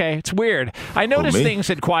tournament. Okay, it's weird. I noticed things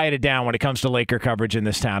had quieted down when it comes to Laker coverage in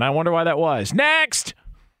this town. I wonder why that was. Next!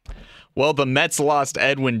 Well, the Mets lost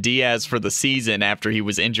Edwin Diaz for the season after he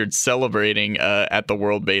was injured celebrating at the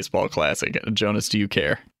World Baseball Classic. Jonas, do you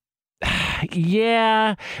care?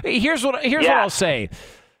 Yeah. Here's what I'll say.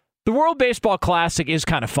 The World Baseball Classic is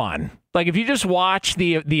kind of fun. Like, if you just watch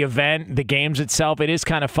the event, the games itself, it is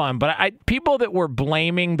kind of fun. But people that were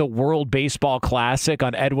blaming the World Baseball Classic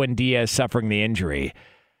on Edwin Diaz suffering the injury,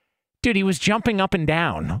 dude, he was jumping up and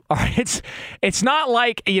down. All right, it's not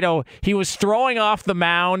like, he was throwing off the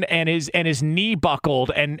mound and his knee buckled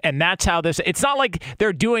and that's how this. It's not like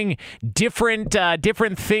they're doing different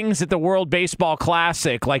things at the World Baseball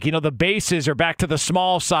Classic. Like, the bases are back to the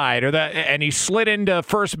small side and he slid into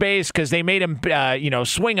first base because they made him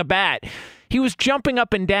swing a bat. He was jumping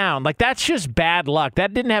up and down. Like, that's just bad luck.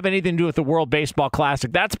 That didn't have anything to do with the World Baseball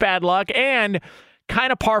Classic. That's bad luck and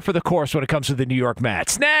kind of par for the course when it comes to the New York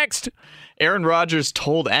Mets. Next! Aaron Rodgers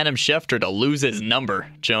told Adam Schefter to lose his number.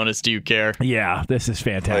 Jonas, do you care? Yeah, this is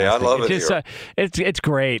fantastic. Hey, I love it. It's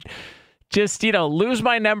great. Just, lose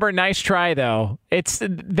my number. Nice try, though.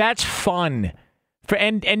 That's fun.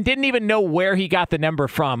 And didn't even know where he got the number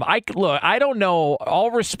from. I don't know. All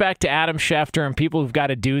respect to Adam Schefter and people who've got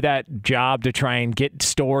to do that job to try and get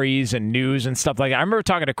stories and news and stuff like that. I remember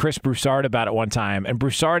talking to Chris Broussard about it one time, and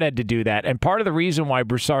Broussard had to do that. And part of the reason why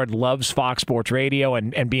Broussard loves Fox Sports Radio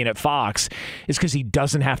and being at Fox is because he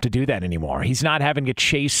doesn't have to do that anymore. He's not having to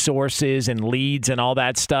chase sources and leads and all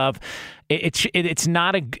that stuff. It's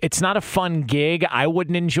not a fun gig. I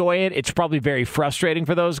wouldn't enjoy it. It's probably very frustrating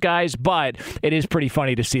for those guys, but it is pretty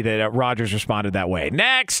funny to see that Rodgers responded that way.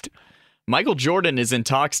 Next! Michael Jordan is in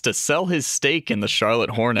talks to sell his stake in the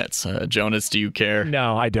Charlotte Hornets. Jonas, do you care?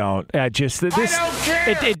 No, I don't. I don't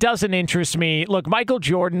care. It doesn't interest me. Look, Michael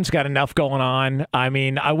Jordan's got enough going on. I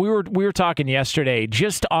mean, we were talking yesterday,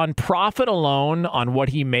 just on profit alone on what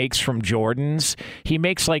he makes from Jordans, he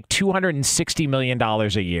makes like $260 million a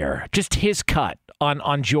year. Just his cut on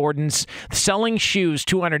Jordans, selling shoes,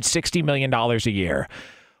 $260 million a year.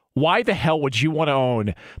 Why the hell would you want to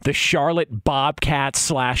own the Charlotte Bobcats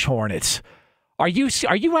 / Hornets? Are you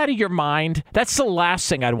out of your mind? That's the last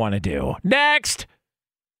thing I'd want to do. Next!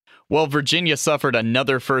 Well, Virginia suffered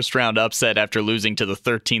another first-round upset after losing to the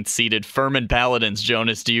 13th-seeded Furman Paladins.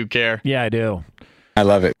 Jonas, do you care? Yeah, I do. I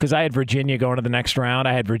love it. Because I had Virginia going to the next round.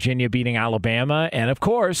 I had Virginia beating Alabama. And of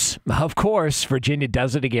course, Virginia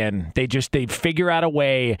does it again. They figure out a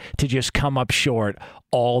way to just come up short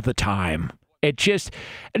all the time.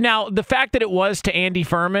 Now the fact that it was to Andy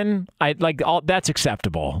Furman, that's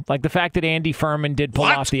acceptable. Like the fact that Andy Furman did pull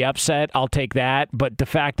off the upset, I'll take that. But the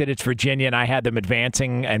fact that it's Virginia and I had them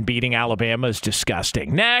advancing and beating Alabama is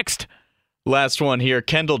disgusting. Next. Last one here.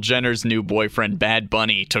 Kendall Jenner's new boyfriend, Bad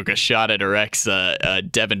Bunny, took a shot at her ex,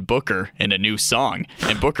 Devin Booker, in a new song.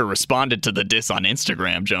 And Booker responded to the diss on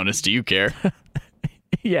Instagram. Jonas, do you care?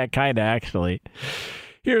 Yeah, kind of, actually.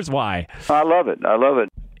 Here's why. I love it.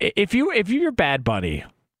 If you're Bad Bunny,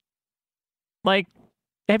 like,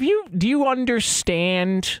 do you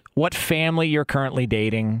understand what family you're currently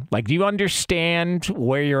dating? Like, do you understand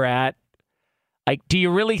where you're at? Like, do you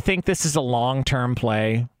really think this is a long-term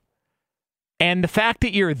play? And the fact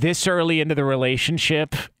that you're this early into the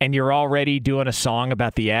relationship and you're already doing a song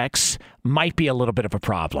about the ex might be a little bit of a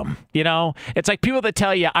problem. It's like people that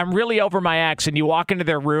tell you, I'm really over my ex, and you walk into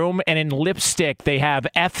their room and in lipstick they have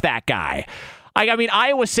F that guy. I mean,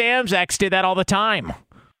 Iowa Sam's ex did that all the time.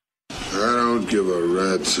 I don't give a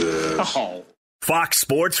rat's ass. Oh. Fox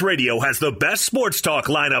Sports Radio has the best sports talk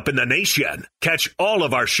lineup in the nation. Catch all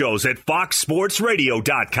of our shows at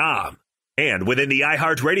foxsportsradio.com. And within the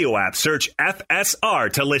iHeartRadio app, search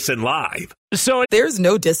FSR to listen live. So there's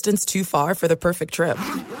no distance too far for the perfect trip.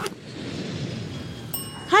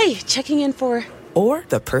 Hi, checking in for... Or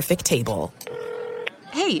the perfect table.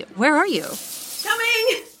 Hey, where are you?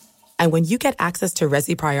 Coming! And when you get access to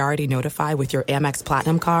Resi Priority Notify with your Amex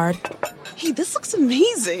Platinum card... Hey, this looks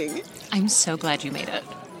amazing. I'm so glad you made it.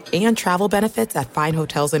 And travel benefits at fine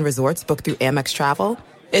hotels and resorts booked through Amex Travel.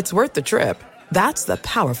 It's worth the trip. That's the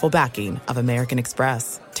powerful backing of American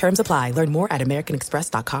Express. Terms apply. Learn more at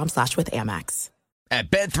americanexpress.com/withAmex. At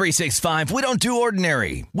Bet365, we don't do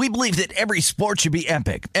ordinary. We believe that every sport should be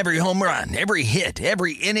epic. Every home run, every hit,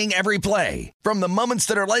 every inning, every play. From the moments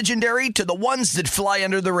that are legendary to the ones that fly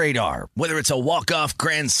under the radar. Whether it's a walk-off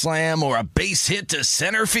grand slam or a base hit to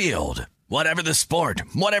center field. Whatever the sport,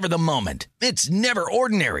 whatever the moment. It's never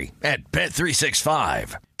ordinary at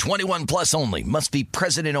Bet365. 21 plus only. Must be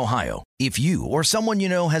present in Ohio. If you or someone you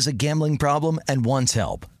know has a gambling problem and wants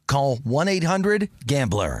help, call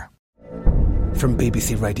 1-800-GAMBLER. From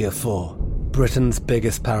BBC Radio 4, Britain's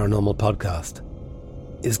biggest paranormal podcast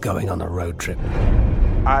is going on a road trip.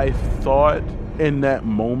 I thought in that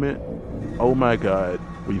moment, oh my God,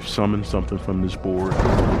 we've summoned something from this board.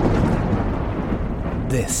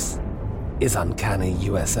 This is Uncanny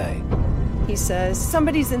USA. He says,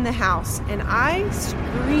 somebody's in the house, and I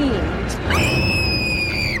screamed.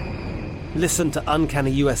 Listen to Uncanny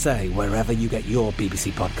USA wherever you get your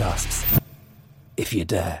BBC podcasts, if you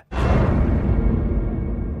dare.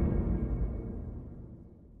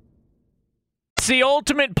 It's the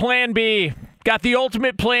ultimate plan B. Got the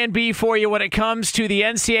ultimate plan B for you when it comes to the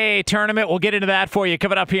NCAA tournament. We'll get into that for you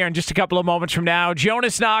coming up here in just a couple of moments from now.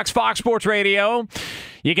 Jonas, Knox, Fox Sports Radio.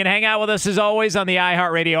 You can hang out with us, as always, on the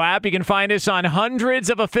iHeartRadio app. You can find us on hundreds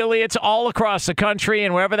of affiliates all across the country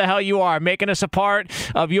and wherever the hell you are, making us a part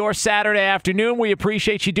of your Saturday afternoon. We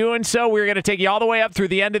appreciate you doing so. We're going to take you all the way up through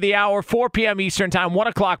the end of the hour, 4 p.m. Eastern Time, 1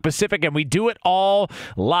 o'clock Pacific, and we do it all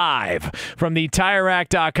live from the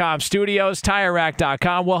TireRack.com studios.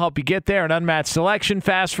 TireRack.com will help you get there. An unmatched selection,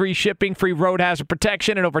 fast, free shipping, free road hazard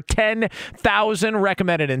protection, and over 10,000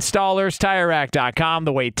 recommended installers. TireRack.com,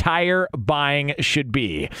 the way tire buying should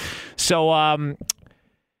be. So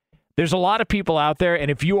there's a lot of people out there,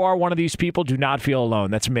 and if you are one of these people, do not feel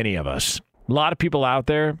alone. That's many of us. A lot of people out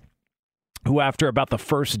there who, after about the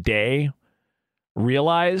first day,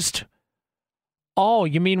 realized, oh,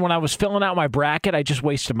 you mean when I was filling out my bracket, I just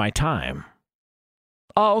wasted my time?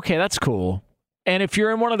 Oh, okay, that's cool. And if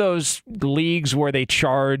you're in one of those leagues where they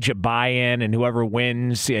charge a buy-in and whoever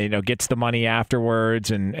wins, gets the money afterwards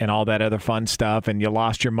and all that other fun stuff, and you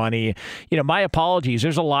lost your money, my apologies.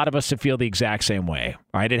 There's a lot of us that feel the exact same way.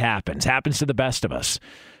 All right, it happens. Happens to the best of us.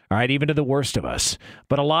 All right, even to the worst of us.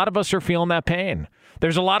 But a lot of us are feeling that pain.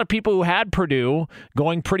 There's a lot of people who had Purdue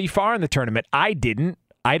going pretty far in the tournament. I didn't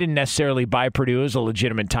necessarily buy Purdue as a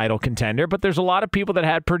legitimate title contender, but there's a lot of people that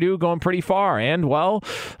had Purdue going pretty far, and, well,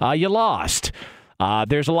 you lost.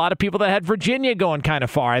 There's a lot of people that had Virginia going kind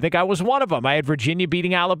of far. I think I was one of them. I had Virginia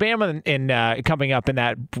beating Alabama in coming up in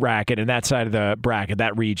that bracket, in that side of the bracket,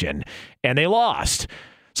 that region, and they lost.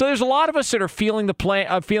 So there's a lot of us that are feeling the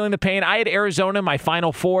pain. I had Arizona in my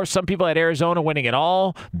Final Four. Some people had Arizona winning it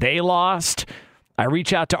all. They lost. I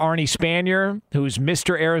reach out to Arnie Spanier, who's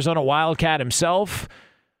Mr. Arizona Wildcat himself.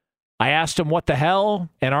 I asked him what the hell,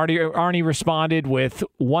 and Arnie responded with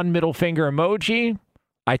one middle finger emoji.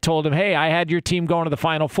 I told him, hey, I had your team going to the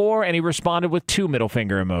Final Four, and he responded with 2 middle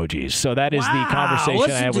finger emojis. So that is the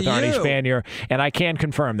conversation I had with Arnie Spanier, and I can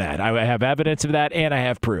confirm that. I have evidence of that, and I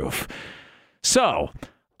have proof. So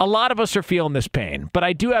a lot of us are feeling this pain, but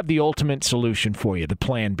I do have the ultimate solution for you, the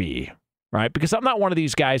plan B, right? Because I'm not one of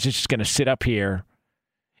these guys that's just going to sit up here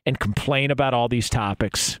and complain about all these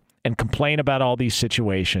topics and complain about all these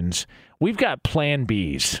situations. We've got plan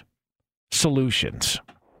Bs, solutions.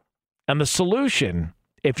 And the solution,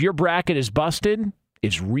 if your bracket is busted,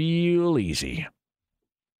 is real easy.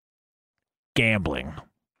 Gambling.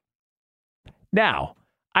 Now,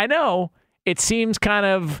 I know it seems kind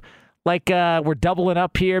of like we're doubling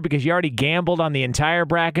up here because you already gambled on the entire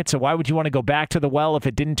bracket, so why would you want to go back to the well if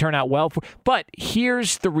it didn't turn out well? But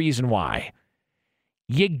here's the reason why.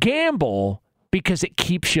 You gamble because it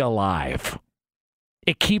keeps you alive.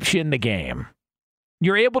 It keeps you in the game.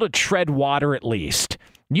 You're able to tread water at least.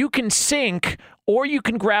 You can sink or you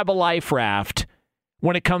can grab a life raft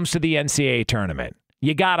when it comes to the NCAA tournament.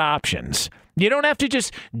 You got options. You don't have to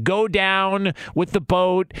just go down with the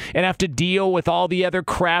boat and have to deal with all the other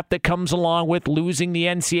crap that comes along with losing the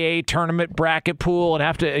NCAA tournament bracket pool and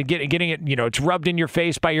have to getting it, it's rubbed in your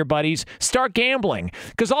face by your buddies. Start gambling.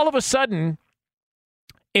 Because all of a sudden,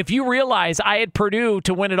 if you realize I had Purdue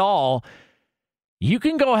to win it all, you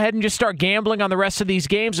can go ahead and just start gambling on the rest of these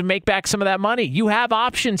games and make back some of that money. You have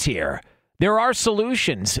options here. There are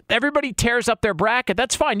solutions. Everybody tears up their bracket.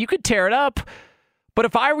 That's fine. You could tear it up. But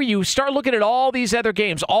if I were you, start looking at all these other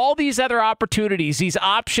games, all these other opportunities, these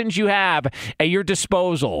options you have at your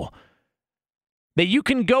disposal. that you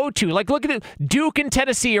can go to. Like, look at it. Duke and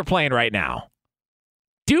Tennessee are playing right now.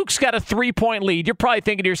 Duke's got a 3-point lead. You're probably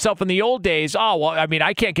thinking to yourself in the old days, oh, well, I mean,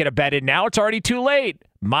 I can't get a bet in now. It's already too late.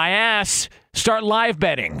 My ass. Start live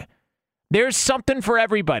betting. There's something for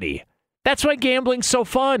everybody. That's why gambling's so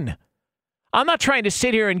fun. I'm not trying to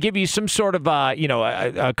sit here and give you some sort of,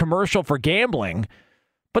 a commercial for gambling,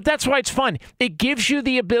 but that's why it's fun. It gives you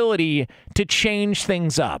the ability to change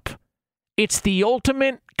things up. It's the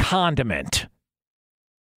ultimate condiment.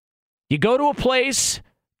 You go to a place,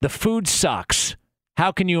 the food sucks.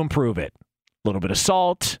 How can you improve it? A little bit of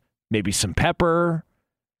salt, maybe some pepper,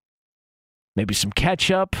 maybe some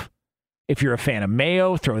ketchup. If you're a fan of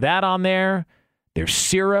mayo, throw that on there. There's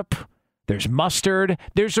syrup. There's mustard.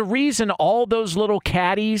 There's a reason all those little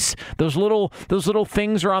caddies, those little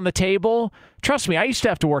things are on the table. Trust me, I used to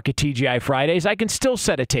have to work at TGI Fridays. I can still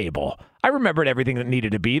set a table. I remembered everything that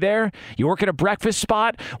needed to be there. You work at a breakfast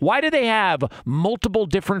spot. Why do they have multiple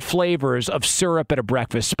different flavors of syrup at a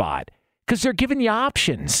breakfast spot? Because they're giving you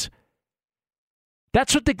options.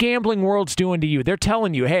 That's what the gambling world's doing to you. They're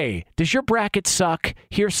telling you, hey, does your bracket suck?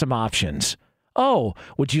 Here's some options. Oh,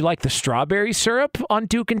 would you like the strawberry syrup on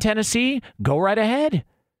Duke and Tennessee? Go right ahead.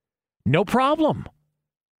 No problem.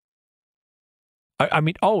 I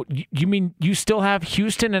mean, oh, you mean you still have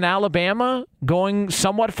Houston and Alabama going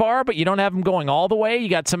somewhat far, but you don't have them going all the way? You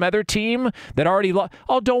got some other team that already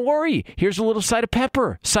oh, don't worry. Here's a little side of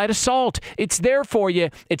pepper, side of salt. It's there for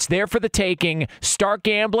you. It's there for the taking. Start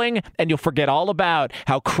gambling, and you'll forget all about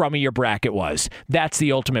how crummy your bracket was. That's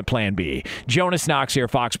the ultimate plan B. Jonas Knox here,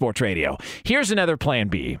 Fox Sports Radio. Here's another plan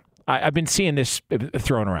B. I've been seeing this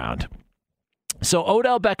thrown around. So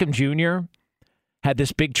Odell Beckham Jr. had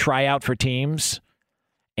this big tryout for teams.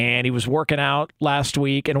 And he was working out last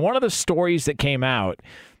week. And one of the stories that came out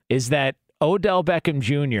is that Odell Beckham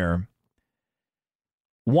Jr.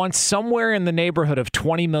 wants somewhere in the neighborhood of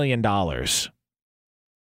 $20 million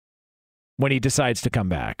when he decides to come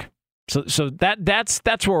back. So that's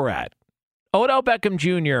where we're at. Odell Beckham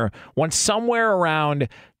Jr. wants somewhere around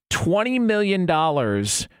 $20 million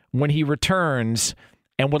when he returns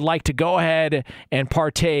and would like to go ahead and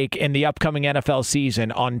partake in the upcoming NFL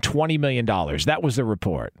season on $20 million. That was the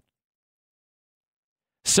report.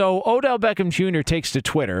 So Odell Beckham Jr. takes to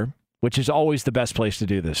Twitter, which is always the best place to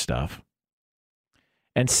do this stuff,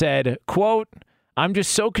 and said, quote, I'm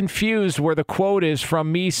just so confused where the quote is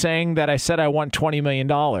from me saying that I said I want $20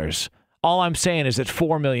 million. All I'm saying is that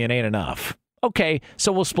 $4 million ain't enough. Okay,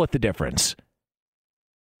 so we'll split the difference.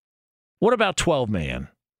 What about $12 million?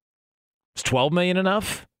 Is $12 million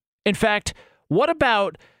enough? In fact, what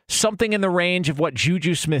about something in the range of what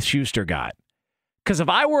Juju Smith-Schuster got? Because if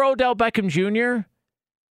I were Odell Beckham Jr.,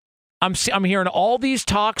 I'm hearing all these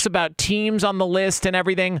talks about teams on the list and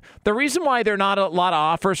everything. The reason why there are not a lot of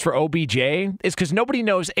offers for OBJ is because nobody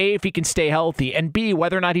knows, A, if he can stay healthy, and B,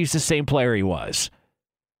 whether or not he's the same player he was.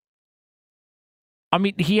 I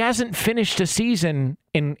mean, he hasn't finished a season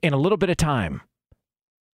in a little bit of time.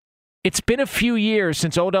 It's been a few years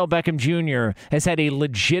since Odell Beckham Jr. has had a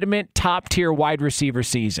legitimate top-tier wide receiver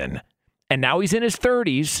season. And now he's in his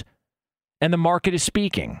 30s, and the market is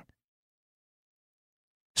speaking.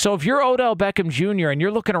 So if you're Odell Beckham Jr. and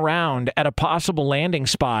you're looking around at a possible landing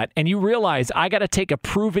spot and you realize I got to take a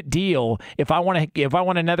prove-it deal if I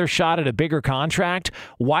want another shot at a bigger contract,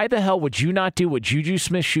 why the hell would you not do what Juju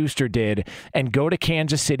Smith-Schuster did and go to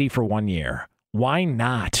Kansas City for 1 year? Why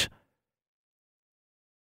not?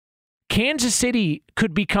 Kansas City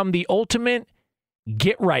could become the ultimate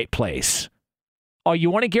get-right place. Oh, you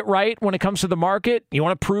want to get right when it comes to the market? You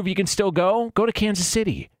want to prove you can still go? Go to Kansas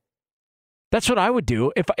City. That's what I would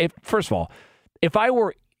do. If first of all, if I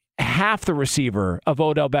were half the receiver of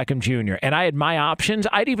Odell Beckham Jr. and I had my options,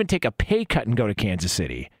 I'd even take a pay cut and go to Kansas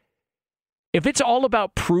City. If it's all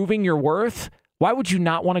about proving your worth, why would you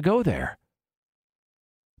not want to go there?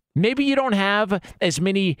 Maybe you don't have as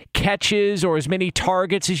many catches or as many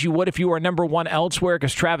targets as you would if you were number one elsewhere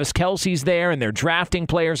because Travis Kelce's there and they're drafting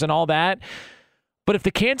players and all that. But if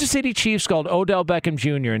the Kansas City Chiefs called Odell Beckham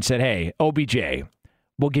Jr. and said, hey, OBJ,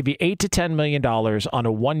 we'll give you $8 to $10 million on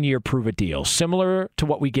a 1-year prove-it deal, similar to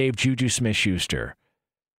what we gave Juju Smith-Schuster.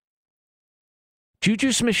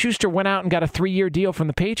 Juju Smith-Schuster went out and got a 3-year deal from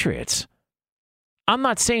the Patriots. I'm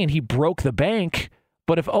not saying he broke the bank,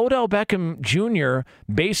 but if Odell Beckham Jr.,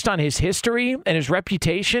 based on his history and his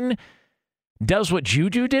reputation, does what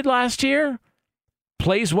Juju did last year,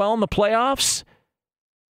 plays well in the playoffs,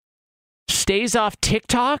 stays off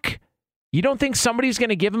TikTok, You don't think somebody's going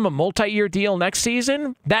to give him a multi-year deal next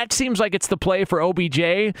season? That seems like it's the play for OBJ,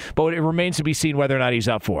 but it remains to be seen whether or not he's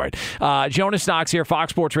up for it. Jonas Knox here,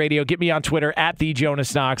 Fox Sports Radio. Get me on Twitter,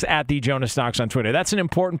 @TheJonasKnox, @TheJonasKnox on Twitter. That's an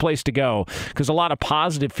important place to go because a lot of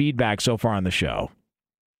positive feedback so far on the show.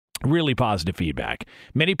 Really positive feedback.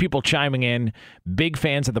 Many people chiming in, big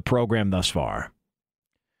fans of the program thus far.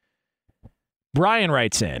 Brian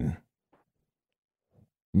writes in,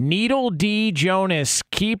 Needle D. Jonas,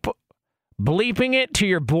 keep bleeping it to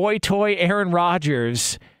your boy toy Aaron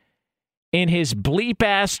Rodgers in his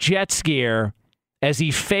bleep-ass jet skier as he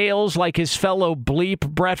fails like his fellow bleep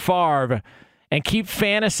Brett Favre, and keep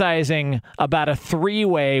fantasizing about a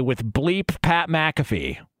three-way with bleep Pat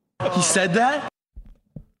McAfee. He said that?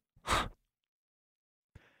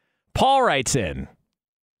 Paul writes in,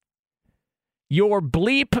 your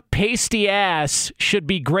bleep pasty ass should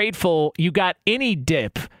be grateful you got any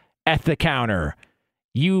dip at the counter.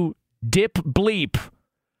 You dip bleep.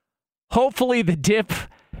 Hopefully the dip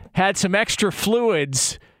had some extra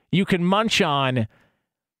fluids you can munch on.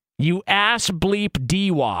 You ass bleep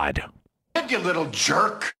D-wad. You little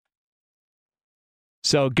jerk.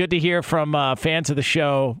 So good to hear from fans of the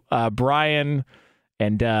show, Brian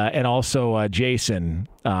and also Jason,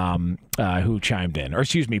 who chimed in. Or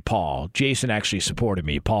excuse me, Paul. Jason actually supported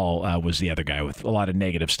me. Paul was the other guy with a lot of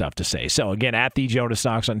negative stuff to say. So again,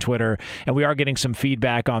 @TheJonasKnox on Twitter. And we are getting some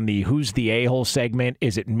feedback on the Who's the A-hole segment.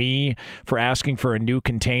 Is it me for asking for a new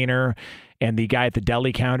container and the guy at the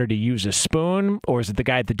deli counter to use a spoon? Or is it the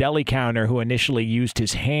guy at the deli counter who initially used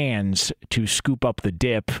his hands to scoop up the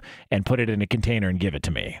dip and put it in a container and give it to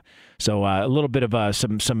me? So a little bit of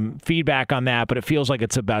some feedback on that, but it feels like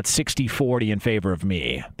it's about 60-40 in favor of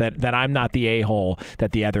me, that I'm not the a-hole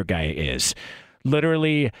that the other guy is.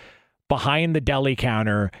 Literally behind the deli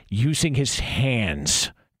counter, using his hands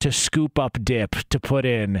to scoop up dip to put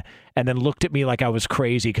in, and then looked at me like I was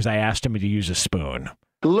crazy because I asked him to use a spoon.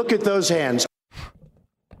 Look at those hands.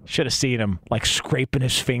 Should have seen him like scraping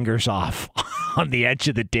his fingers off on the edge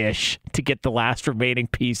of the dish to get the last remaining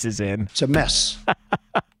pieces in. It's a mess.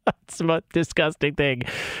 It's the most disgusting thing.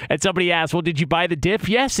 And somebody asked, well, did you buy the dip?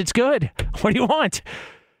 Yes, it's good. What do you want?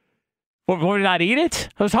 Want to not eat it?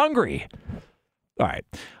 I was hungry. All right.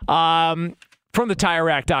 From the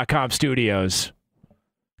TireRack.com studios,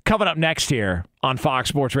 coming up next here on Fox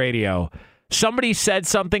Sports Radio, somebody said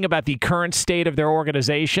something about the current state of their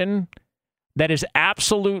organization that is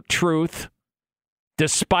absolute truth,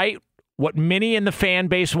 despite what many in the fan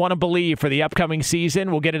base want to believe for the upcoming season.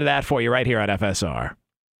 We'll get into that for you right here on FSR.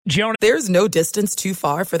 Jonas. There's no distance too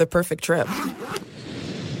far for the perfect trip.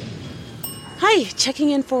 Hi, checking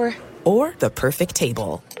in for... Or the perfect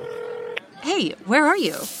table. Hey, where are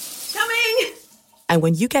you? Coming! And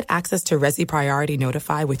when you get access to Resi Priority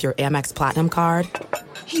Notify with your Amex Platinum card...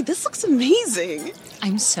 Hey, this looks amazing.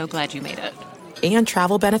 I'm so glad you made it. And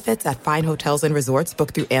travel benefits at fine hotels and resorts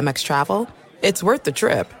booked through Amex Travel, it's worth the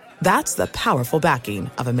trip. That's the powerful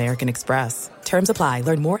backing of American Express. Terms apply.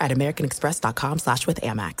 Learn more at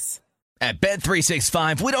americanexpress.com/withAmex. At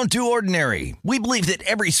Bet365, we don't do ordinary. We believe that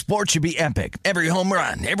every sport should be epic. Every home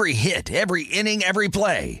run, every hit, every inning, every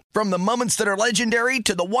play. From the moments that are legendary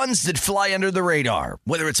to the ones that fly under the radar.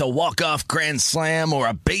 Whether it's a walk-off grand slam or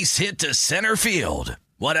a base hit to center field.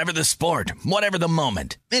 Whatever the sport, whatever the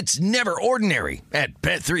moment, it's never ordinary at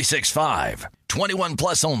Bet365. 21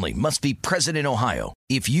 plus only. Must be present in Ohio.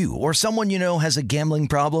 If you or someone you know has a gambling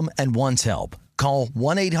problem and wants help, call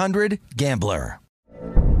 1-800-GAMBLER.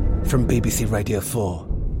 From BBC Radio 4,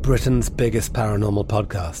 Britain's biggest paranormal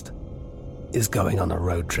podcast is going on a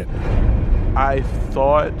road trip. I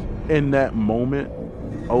thought in that moment,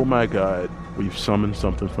 oh my God, we've summoned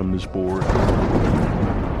something from this board.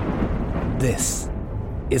 This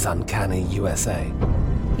is Uncanny USA.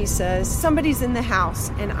 He says, somebody's in the house,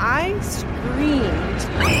 and I screamed.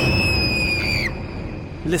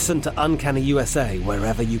 Listen to Uncanny USA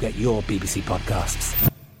wherever you get your BBC podcasts,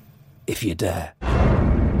 if you dare.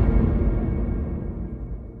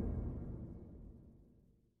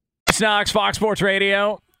 Knox, Fox Sports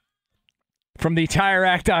Radio, from the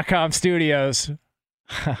TireRack.com studios.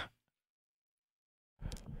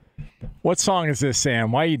 What song is this,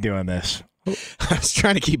 Sam? Why are you doing this? I was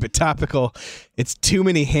trying to keep it topical. It's Too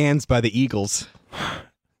Many Hands by the Eagles.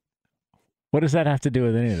 What does that have to do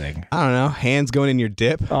with anything? I don't know. Hands going in your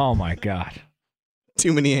dip. Oh, my God.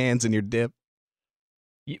 Too many hands in your dip.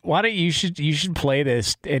 Why don't you should play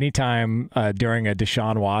this anytime during a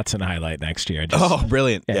Deshaun Watson highlight next year? Just,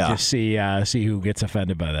 brilliant! Yeah, just see who gets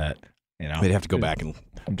offended by that. You know, they'd have to go back and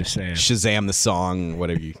I'm just saying Shazam the song,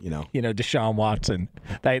 whatever you know. Deshaun Watson.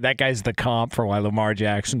 That guy's the comp for why Lamar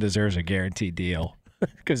Jackson deserves a guaranteed deal.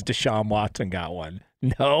 because Deshaun Watson got one.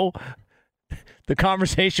 No. The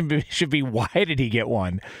conversation should be, why did he get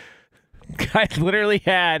one? Guy literally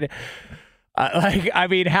had,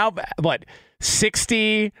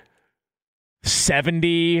 60,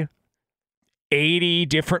 70, 80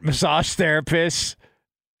 different massage therapists.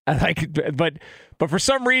 But for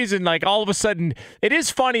some reason, all of a sudden, it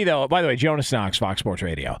is funny, though. By the way, Jonas Knox, Fox Sports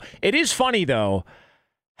Radio. It is funny, though,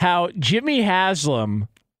 how Jimmy Haslam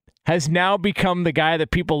has now become the guy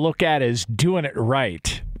that people look at as doing it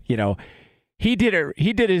right. He did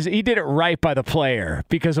it right by the player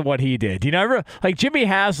because of what he did. Jimmy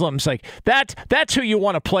Haslam's that's who you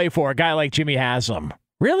want to play for, a guy like Jimmy Haslam.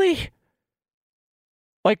 Really?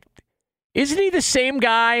 Isn't he the same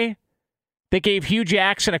guy that gave Hugh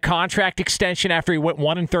Jackson a contract extension after he went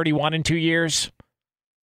 1-31 in 2 years?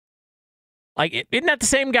 Isn't that the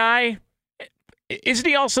same guy? Isn't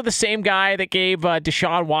he also the same guy that gave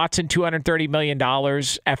Deshaun Watson $230 million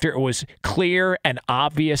after it was clear and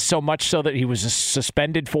obvious, so much so that he was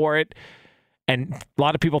suspended for it, and a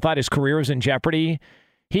lot of people thought his career was in jeopardy?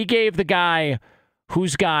 He gave the guy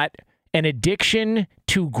who's got an addiction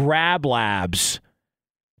to Grab Labs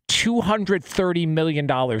 $230 million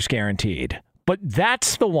guaranteed. But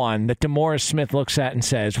that's the one that DeMaurice Smith looks at and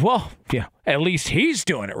says, well, yeah, at least he's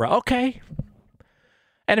doing it right. Okay.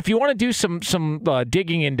 And if you want to do some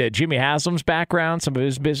digging into Jimmy Haslam's background, some of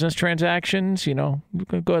his business transactions, go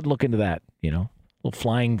ahead and look into that, little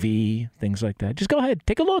flying V, things like that. Just go ahead,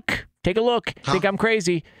 take a look. Huh? Think I'm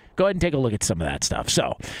crazy? Go ahead and take a look at some of that stuff.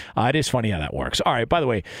 So it is funny how that works. All right, by the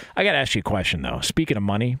way, I got to ask you a question, though. Speaking of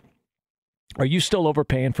money, are you still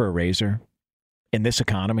overpaying for a razor in this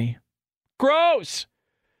economy? Gross!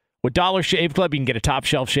 With Dollar Shave Club, you can get a top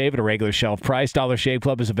shelf shave at a regular shelf price. Dollar Shave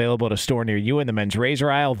Club is available at a store near you in the men's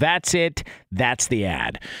razor aisle. That's it. That's the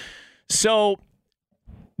ad. So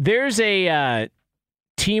there's a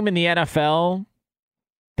team in the NFL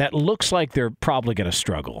that looks like they're probably going to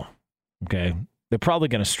struggle. Okay? They're probably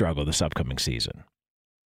going to struggle this upcoming season.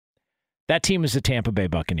 That team is the Tampa Bay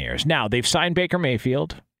Buccaneers. Now, they've signed Baker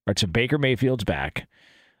Mayfield. Right, so Baker Mayfield's back.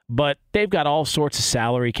 But they've got all sorts of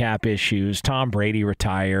salary cap issues. Tom Brady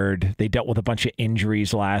retired. They dealt with a bunch of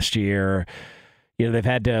injuries last year. They've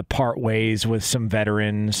had to part ways with some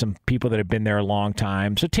veterans, some people that have been there a long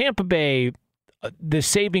time. So Tampa Bay, the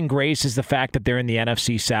saving grace is the fact that they're in the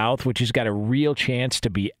NFC South, which has got a real chance to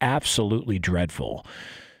be absolutely dreadful.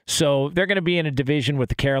 So they're going to be in a division with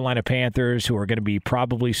the Carolina Panthers, who are going to be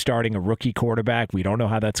probably starting a rookie quarterback. We don't know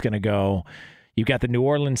how that's going to go. You've got the New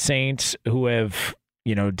Orleans Saints, who have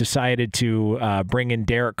decided to bring in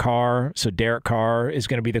Derek Carr. So Derek Carr is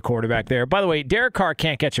going to be the quarterback there. By the way, Derek Carr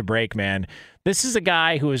can't catch a break, man. This is a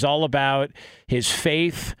guy who is all about his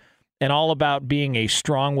faith and all about being a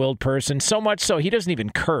strong-willed person, so much so he doesn't even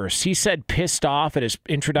curse. He said pissed off at his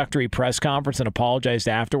introductory press conference and apologized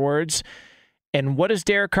afterwards. And what does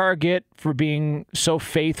Derek Carr get for being so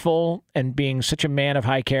faithful and being such a man of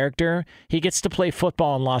high character? He gets to play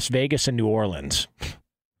football in Las Vegas and New Orleans.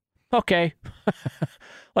 Okay.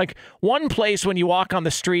 One place when you walk on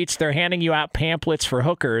the streets, they're handing you out pamphlets for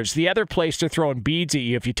hookers. The other place, they're throwing beads at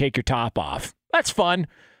you if you take your top off. That's fun.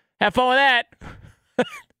 Have fun with that.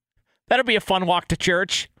 That'll be a fun walk to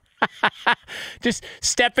church. Just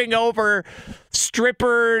stepping over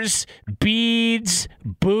strippers, beads,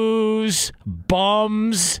 booze,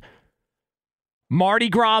 bums, Mardi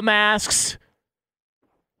Gras masks.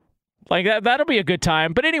 That'll be a good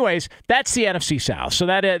time. But anyways, that's the NFC South. So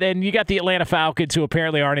then you got the Atlanta Falcons, who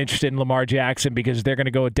apparently aren't interested in Lamar Jackson because they're going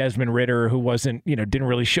to go with Desmond Ridder, who didn't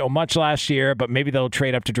really show much last year, but maybe they'll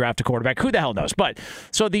trade up to draft a quarterback. Who the hell knows? But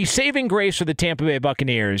so the saving grace for the Tampa Bay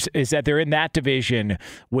Buccaneers is that they're in that division,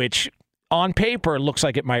 which on paper looks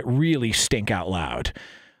like it might really stink out loud.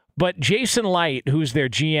 But Jason Light, who's their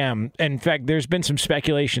GM, in fact, there's been some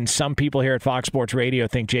speculation. Some people here at Fox Sports Radio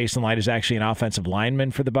think Jason Light is actually an offensive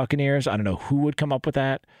lineman for the Buccaneers. I don't know who would come up with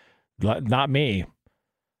that. Not me.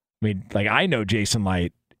 I know Jason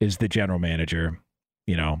Light is the general manager.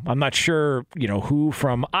 I'm not sure, who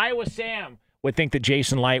from Iowa Sam would think that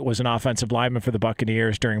Jason Light was an offensive lineman for the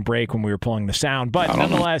Buccaneers during break when we were pulling the sound. But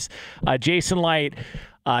nonetheless, Jason Light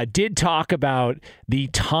did talk about the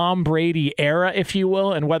Tom Brady era, if you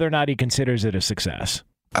will, and whether or not he considers it a success.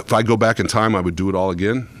 If I go back in time, I would do it all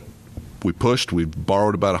again. We pushed. We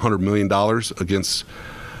borrowed about $100 million against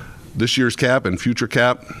this year's cap and future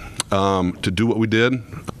cap to do what we did.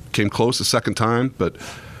 Came close a second time, but,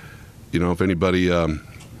 if anybody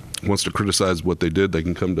wants to criticize what they did, they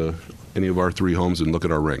can come to any of our 3 homes and look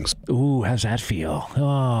at our rings. Ooh, how's that feel?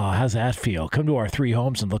 Oh, how's that feel? Come to our 3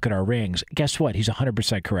 homes and look at our rings. Guess what? He's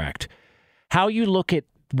 100% correct. How you look at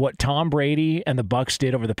what Tom Brady and the Bucs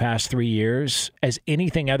did over the past 3 years as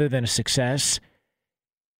anything other than a success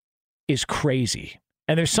is crazy.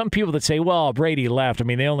 And there's some people that say, well, Brady left. I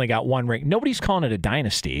mean, they only got one ring. Nobody's calling it a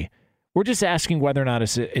dynasty. We're just asking whether or not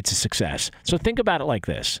it's a success. So think about it like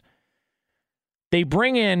this. They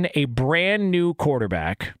bring in a brand new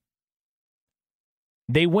quarterback.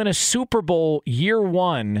 They win a Super Bowl year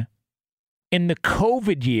one in the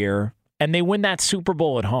COVID year, and they win that Super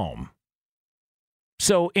Bowl at home.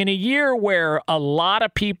 So in a year where a lot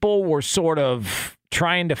of people were sort of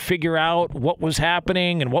trying to figure out what was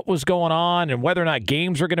happening and what was going on and whether or not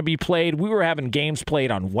games were going to be played, we were having games played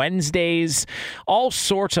on Wednesdays. All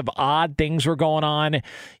sorts of odd things were going on.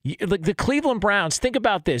 Like the Cleveland Browns, think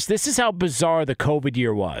about this. This is how bizarre the COVID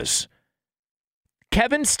year was.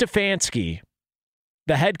 Kevin Stefanski,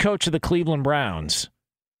 the head coach of the Cleveland Browns,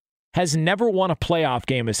 has never won a playoff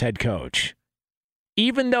game as head coach,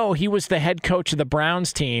 even though he was the head coach of the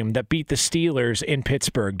Browns team that beat the Steelers in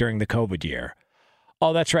Pittsburgh during the COVID year.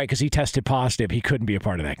 Oh, that's right, because he tested positive. He couldn't be a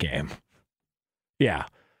part of that game. Yeah.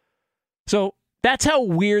 So that's how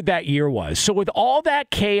weird that year was. So with all that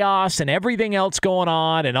chaos and everything else going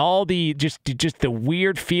on and all the just the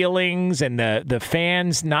weird feelings and the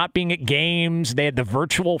fans not being at games, they had the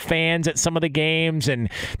virtual fans at some of the games, and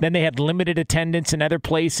then they had limited attendance in other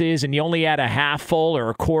places, and you only had a half full or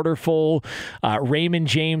a quarter full Raymond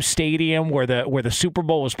James Stadium where the Super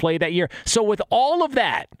Bowl was played that year. So with all of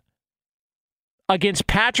that, against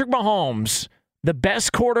Patrick Mahomes, the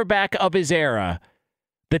best quarterback of his era,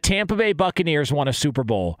 the Tampa Bay Buccaneers won a Super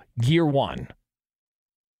Bowl year one.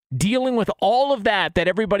 Dealing with all of that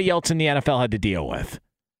everybody else in the NFL had to deal with.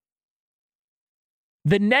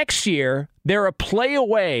 The next year, they're a play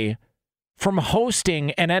away from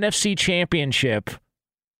hosting an NFC championship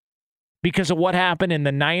because of what happened in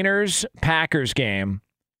the Niners-Packers game.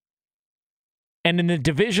 And in the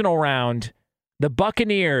divisional round, the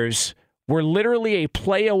Buccaneers were literally a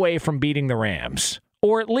play away from beating the Rams,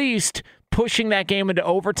 or at least pushing that game into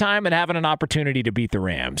overtime and having an opportunity to beat the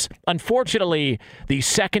Rams. Unfortunately, the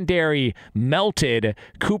secondary melted,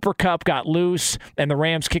 Cooper Kupp got loose, and the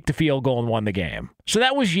Rams kicked a field goal and won the game. So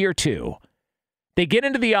that was year two. They get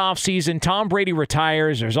into the offseason, Tom Brady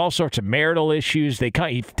retires, there's all sorts of marital issues,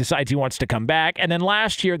 he decides he wants to come back, and then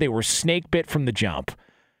last year they were snake bit from the jump.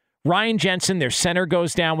 Ryan Jensen, their center,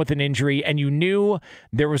 goes down with an injury, and you knew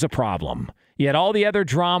there was a problem. You had all the other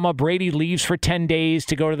drama. Brady leaves for 10 days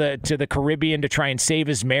to go to the Caribbean to try and save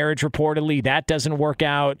his marriage. Reportedly, that doesn't work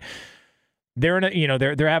out. They're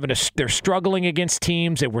they're struggling against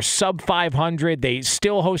teams that were sub 500. They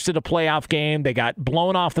still hosted a playoff game. They got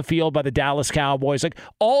blown off the field by the Dallas Cowboys. Like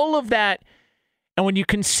all of that, and when you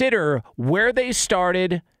consider where they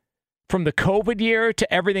started, from the COVID year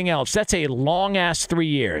to everything else, that's a long-ass 3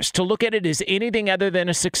 years. To look at it as anything other than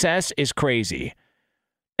a success is crazy.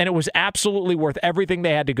 And it was absolutely worth everything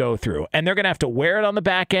they had to go through. And they're going to have to wear it on the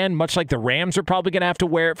back end, much like the Rams are probably going to have to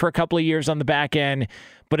wear it for a couple of years on the back end.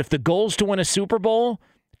 But if the goal is to win a Super Bowl,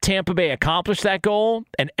 Tampa Bay accomplished that goal,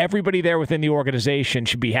 and everybody there within the organization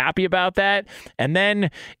should be happy about that. And then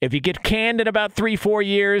if you get canned in about 3-4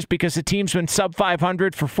 years because the team's been sub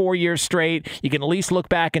 500 for 4 years straight, you can at least look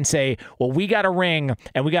back and say, well, we got a ring,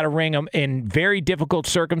 and we got to ring them in very difficult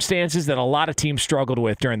circumstances that a lot of teams struggled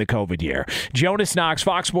with during the COVID year. Jonas Knox,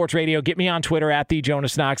 Fox Sports Radio. Get me on Twitter at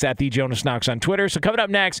 @TheJonasKnox, @TheJonasKnox on Twitter. So coming up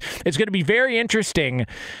next, it's going to be very interesting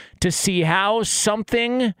to see how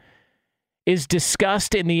something is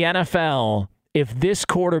discussed in the NFL if this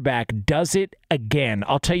quarterback does it again.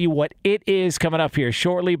 I'll tell you what it is coming up here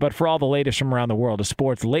shortly, but for all the latest from around the world of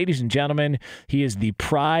sports, ladies and gentlemen, he is the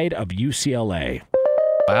pride of UCLA.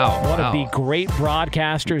 Wow. One of the great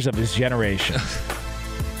broadcasters of his generation.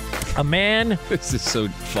 A man this is so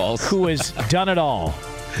false. Who has done it all.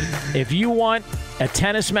 If you want a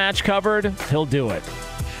tennis match covered, he'll do it.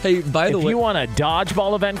 Hey, by the way, if you want a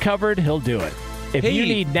dodgeball event covered, he'll do it. If you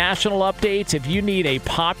need national updates, if you need a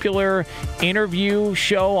popular interview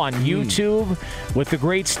show on YouTube with the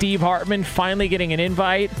great Steve Hartman finally getting an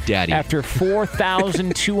invite after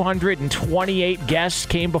 4,228 guests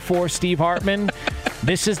came before Steve Hartman,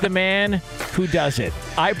 this is the man who does it.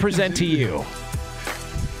 I present to you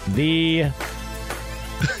the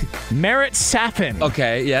Merritt Safin of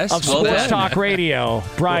Sports Talk Radio,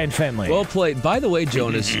 Brian Finley. Well played. By the way,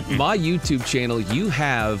 Jonas, my YouTube channel, you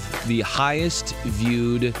have the highest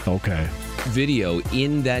viewed video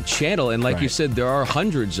in that channel. And like you said, there are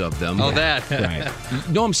hundreds of them. Oh, that. Right.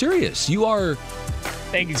 No, I'm serious. You are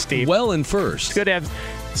Thank you, Steve. Well in first. Good to have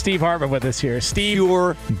Steve Hartman with us here. Steve,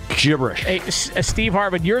 pure gibberish. Hey, Steve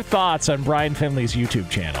Hartman, your thoughts on Brian Finley's YouTube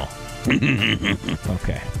channel?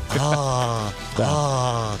 Okay.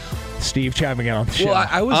 Steve chiming in on the show.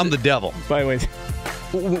 Well, I'm the devil. By the way,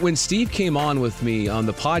 when Steve came on with me on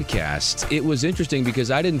the podcast, it was interesting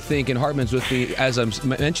because I didn't think, and Hartman's with me as I'm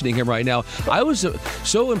mentioning him right now, I was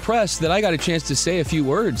so impressed that I got a chance to say a few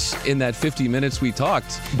words in that 50 minutes we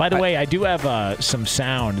talked. By the way, I do have some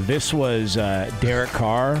sound. This was Derek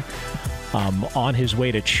Carr on his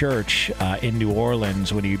way to church in New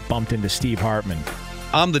Orleans when he bumped into Steve Hartman.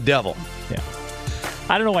 I'm the devil. Yeah.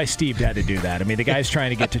 I don't know why Steve had to do that. I mean, the guy's trying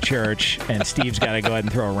to get to church, and Steve's got to go ahead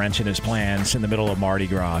and throw a wrench in his plans in the middle of Mardi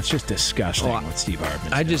Gras. It's just disgusting what Steve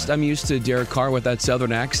Hartman's doing. I'm used to Derek Carr with that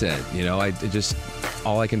Southern accent. You know,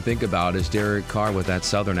 all I can think about is Derek Carr with that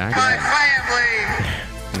Southern accent. My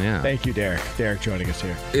family! Yeah. Thank you, Derek. Derek joining us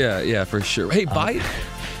here. Yeah, for sure. Hey, by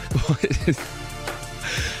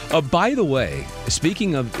the way,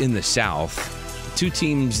 speaking of in the South, two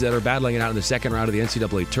teams that are battling it out in the second round of the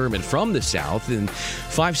NCAA tournament from the South. And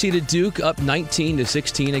 5-seeded Duke up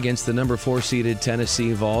 19-16 against the number 4-seeded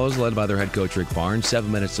Tennessee Vols, led by their head coach Rick Barnes.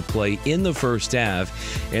 7 minutes to play in the first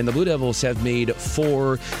half, and the Blue Devils have made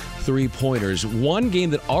 4 3-pointers. One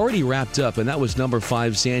game that already wrapped up, and that was number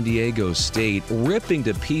 5 San Diego State, ripping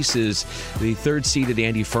to pieces the third-seeded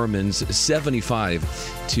Andy Furman's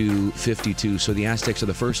 75-52. So the Aztecs are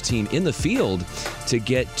the first team in the field to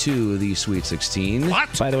get to the Sweet 16.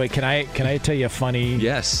 What? By the way, can I tell you a funny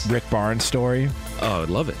Rick Barnes story? Oh, I'd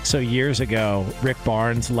love it. So years ago, Rick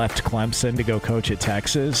Barnes left Clemson to go coach at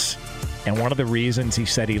Texas. And one of the reasons he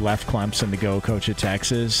said he left Clemson to go coach at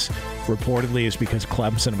Texas reportedly is because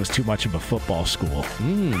Clemson was too much of a football school.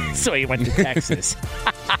 So he went to Texas.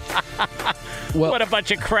 What a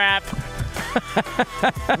bunch of crap.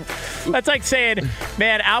 That's like saying,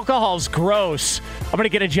 man, alcohol's gross. I'm going to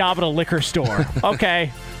get a job at a liquor store.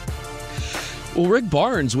 Okay. Well, Rick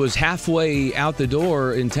Barnes was halfway out the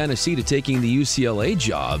door in Tennessee to taking the UCLA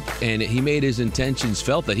job, and he made his intentions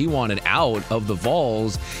felt that he wanted out of the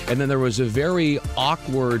Vols, and then there was a very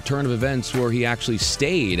awkward turn of events where he actually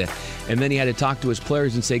stayed, and then he had to talk to his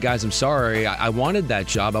players and say, guys, I'm sorry, I wanted that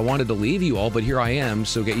job, I wanted to leave you all, but here I am,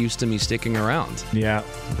 so get used to me sticking around. Yeah.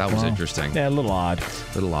 That was interesting. Yeah, a little odd.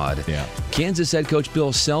 Yeah. Kansas head coach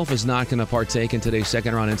Bill Self is not going to partake in today's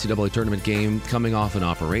second-round NCAA tournament game, coming off an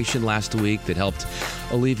operation last week that helped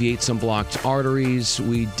alleviate some blocked arteries.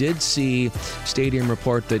 We did see Stadium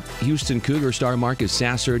report that Houston Cougar star Marcus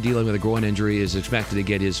Sasser, dealing with a groin injury, is expected to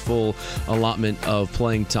get his full allotment of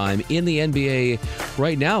playing time. In the NBA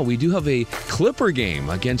right now, we do have a Clipper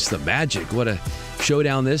game against the Magic. What a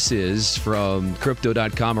showdown this is from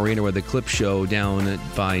Crypto.com Arena, where the Clip show down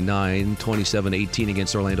by 9, 27-18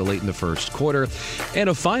 against Orlando late in the first quarter. And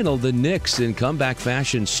a final, the Knicks in comeback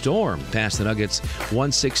fashion storm past the Nuggets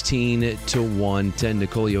 116-110.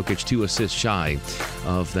 Nikola Jokic 2 assists shy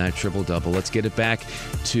of that triple-double. Let's get it back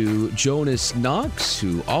to Jonas Knox,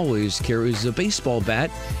 who always carries a baseball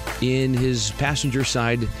bat in his passenger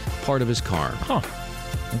side part of his car. Huh.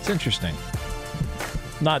 That's interesting.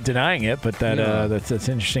 Not denying it, but that's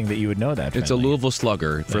interesting that you would know that. It's Finley. a Louisville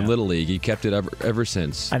Slugger from Little League. He kept it ever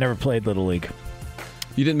since. I never played Little League.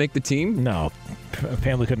 You didn't make the team? No.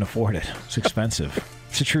 Family couldn't afford it. It's expensive.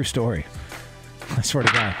 It's a true story. I swear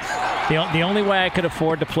to God. The only way I could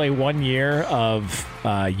afford to play 1 year of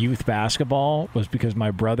youth basketball was because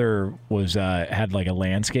my brother had like a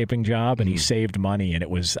landscaping job, and he saved money, and I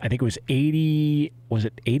think it was $89?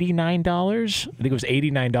 I think it was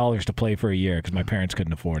 $89 to play for a year because my parents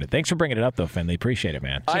couldn't afford it. Thanks for bringing it up, though, Finley. Appreciate it,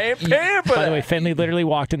 man. I ain't paying for By the way, Finley literally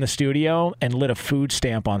walked in the studio and lit a food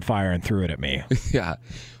stamp on fire and threw it at me. Yeah.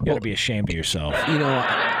 You got to be ashamed of yourself. You know,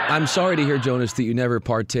 I'm sorry to hear, Jonas, that you never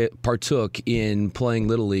partook in playing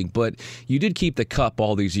Little League, but you did keep the cup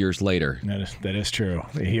all these years later. That is true.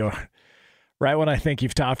 Right when I think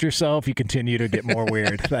you've topped yourself, you continue to get more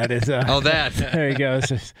weird. That is. There you go. It's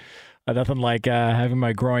just, nothing like having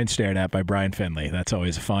my groin stared at by Brian Finley. That's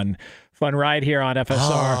always a fun ride here on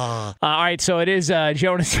FSR. All right, so it is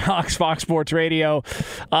Jonas Knox, Fox Sports Radio.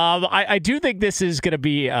 I do think this is going to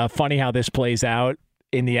be funny how this plays out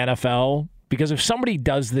in the NFL, because if somebody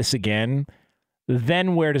does this again,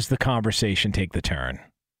 then where does the conversation take the turn?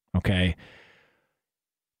 Okay.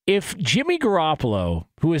 If Jimmy Garoppolo,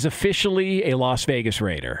 who is officially a Las Vegas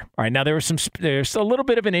Raider, all right, now there's a little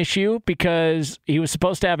bit of an issue because he was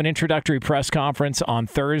supposed to have an introductory press conference on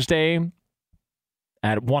Thursday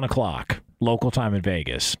at 1:00 local time in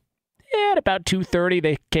Vegas. at about 2:30,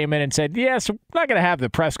 they came in and said, yes, we're not going to have the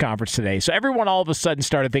press conference today. So everyone all of a sudden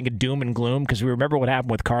started thinking doom and gloom because we remember what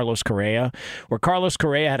happened with Carlos Correa, where Carlos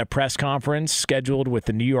Correa had a press conference scheduled with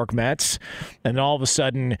the New York Mets. And then all of a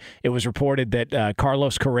sudden it was reported that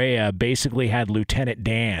Carlos Correa basically had Lieutenant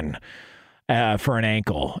Dan for an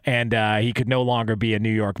ankle, and he could no longer be a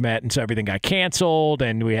New York Met, and so everything got canceled,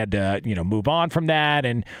 and we had to, move on from that,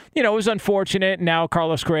 and, it was unfortunate. Now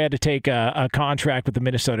Carlos Correa had to take a contract with the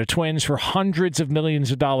Minnesota Twins for hundreds of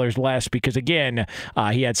millions of dollars less because, again,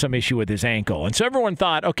 he had some issue with his ankle. And so everyone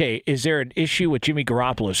thought, okay, is there an issue with Jimmy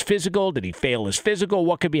Garoppolo's physical? Did he fail his physical?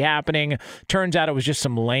 What could be happening? Turns out it was just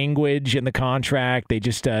some language in the contract. They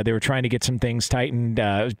just they were trying to get some things tightened,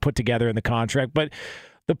 put together in the contract, but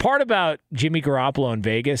the part about Jimmy Garoppolo in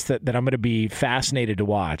Vegas that I'm going to be fascinated to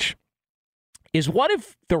watch is what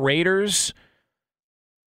if the Raiders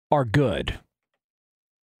are good?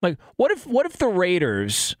 Like, what if the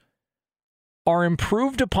Raiders are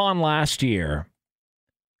improved upon last year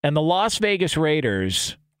and the Las Vegas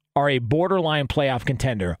Raiders are a borderline playoff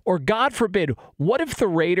contender? Or, God forbid, what if the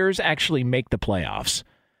Raiders actually make the playoffs?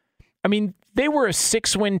 I mean, they were a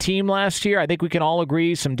 6-win team last year. I think we can all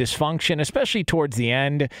agree some dysfunction, especially towards the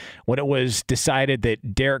end when it was decided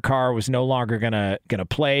that Derek Carr was no longer gonna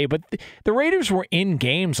play. But the Raiders were in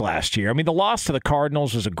games last year. I mean, the loss to the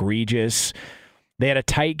Cardinals was egregious. They had a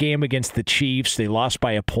tight game against the Chiefs. They lost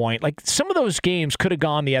by a point. Like, some of those games could have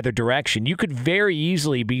gone the other direction. You could very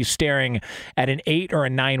easily be staring at an 8 or a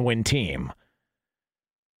 9-win team.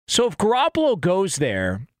 So if Garoppolo goes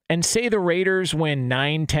there, and say the Raiders win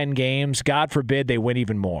 9-10 games, God forbid they win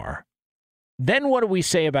even more, then what do we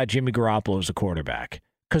say about Jimmy Garoppolo as a quarterback?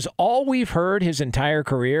 Because all we've heard his entire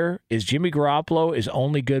career is Jimmy Garoppolo is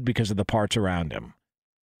only good because of the parts around him.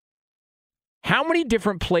 How many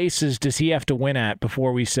different places does he have to win at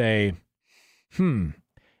before we say,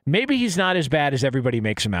 maybe he's not as bad as everybody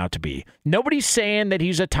makes him out to be? Nobody's saying that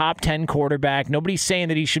he's a top 10 quarterback. Nobody's saying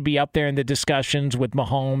that he should be up there in the discussions with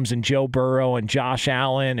Mahomes and Joe Burrow and Josh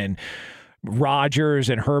Allen and Rodgers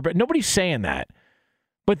and Herbert. Nobody's saying that.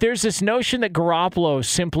 But there's this notion that Garoppolo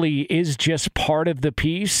simply is just part of the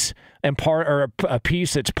piece and a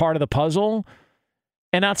piece that's part of the puzzle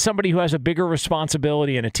and not somebody who has a bigger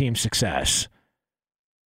responsibility in a team's success.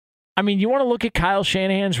 I mean, you want to look at Kyle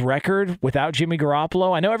Shanahan's record without Jimmy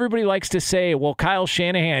Garoppolo? I know everybody likes to say, well, Kyle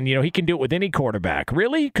Shanahan, he can do it with any quarterback.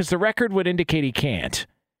 Really? Because the record would indicate he can't.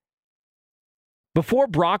 Before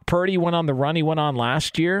Brock Purdy went on the run he went on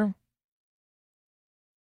last year,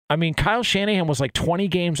 I mean, Kyle Shanahan was like 20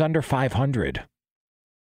 games under 500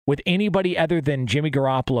 with anybody other than Jimmy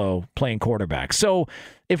Garoppolo playing quarterback. So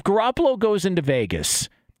if Garoppolo goes into Vegas,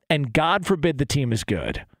 and God forbid the team is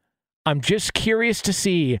good, I'm just curious to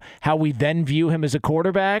see how we then view him as a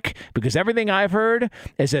quarterback, because everything I've heard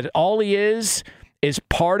is that all he is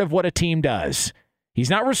part of what a team does. He's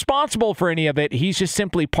not responsible for any of it. He's just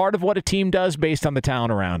simply part of what a team does based on the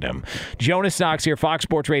talent around him. Jonas Knox here, Fox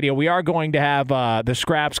Sports Radio. We are going to have the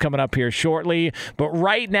scraps coming up here shortly, but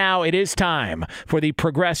right now it is time for the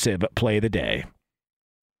Progressive Play of the Day.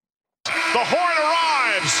 The horn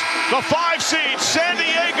arrives. The 5 seed San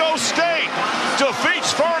Diego State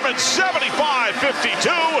defeats Furman 75-52.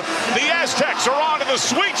 The Aztecs are on to the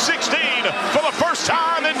Sweet 16 for the first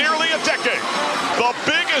time in nearly a decade. The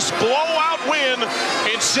biggest blowout win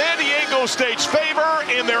in San Diego State's favor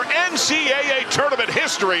in their NCAA tournament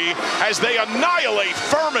history as they annihilate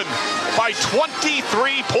Furman by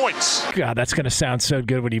 23 points. God, that's going to sound so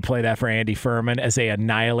good when you play that for Andy Furman as they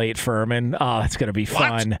annihilate Furman. Oh, that's going to be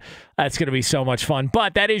fun. That's going to be so much fun.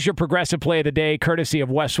 But that is your Progressive Play of the Day, courtesy of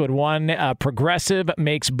Westwood One. Progressive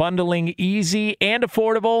makes bundling easy and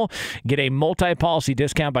affordable. Get a multi-policy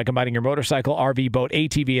discount by combining your motorcycle, RV, boat,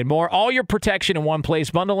 ATV, and more. All your protection in one place.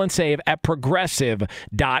 Bundle and save at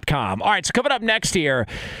Progressive.com. All right, so coming up next here,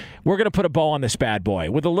 we're going to put a bow on this bad boy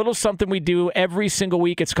with a little something we do every single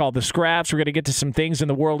week. It's called The Scraps. We're going to get to some things in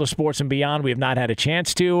the world of sports and beyond we have not had a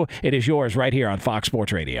chance to. It is yours right here on Fox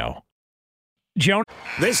Sports Radio. Joan.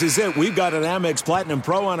 This is it. We've got an Amex Platinum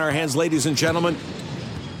Pro on our hands, ladies and gentlemen.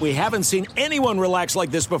 We haven't seen anyone relax like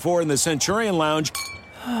this before in the Centurion Lounge.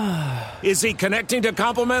 Is he connecting to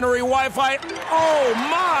complimentary Wi-Fi? Oh,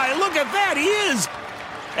 my. Look at that. He is.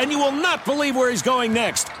 And you will not believe where he's going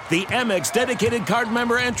next. The Amex dedicated card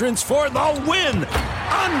member entrance for the win.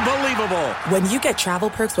 Unbelievable. When you get travel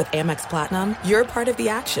perks with Amex Platinum, you're part of the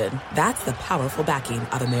action. That's the powerful backing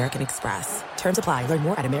of American Express. Terms apply. Learn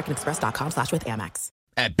more at americanexpress.com/withAmex.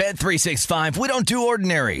 At Bet365, we don't do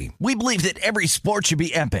ordinary. We believe that every sport should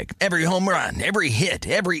be epic. Every home run, every hit,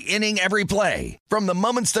 every inning, every play. From the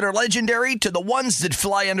moments that are legendary to the ones that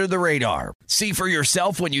fly under the radar. See for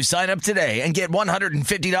yourself when you sign up today and get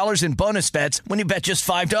 $150 in bonus bets when you bet just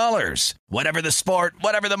 $5. Whatever the sport,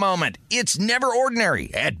 whatever the moment, it's never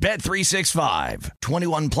ordinary at Bet365.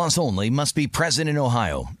 21 plus only. Must be present in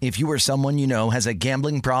Ohio. If you or someone you know has a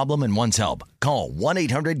gambling problem and wants help, call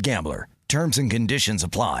 1-800-GAMBLER. Terms and conditions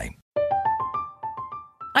apply.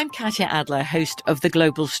 I'm Katya Adler, host of The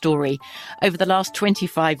Global Story. Over the last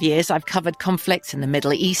 25 years, I've covered conflicts in the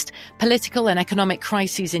Middle East, political and economic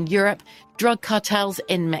crises in Europe, drug cartels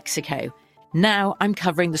in Mexico. Now I'm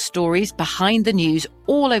covering the stories behind the news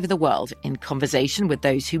all over the world in conversation with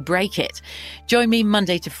those who break it. Join me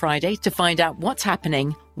Monday to Friday to find out what's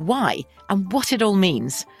happening, why, and what it all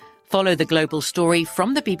means. Follow The Global Story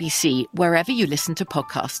from the BBC wherever you listen to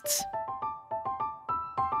podcasts.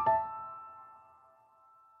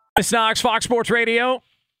 It's Knox, Fox Sports Radio.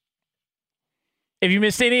 If you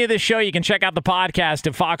missed any of this show, you can check out the podcast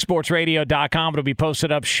at foxsportsradio.com. It'll be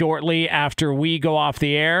posted up shortly after we go off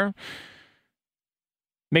the air.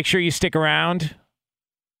 Make sure you stick around.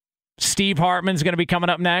 Steve Hartman's going to be coming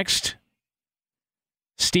up next.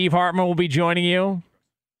 Steve Hartman will be joining you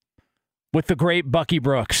with the great Bucky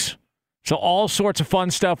Brooks. So all sorts of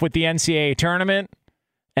fun stuff with the NCAA tournament.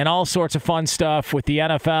 And all sorts of fun stuff with the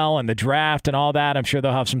NFL and the draft and all that. I'm sure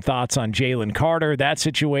they'll have some thoughts on Jalen Carter, that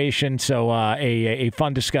situation. So a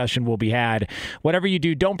fun discussion will be had. Whatever you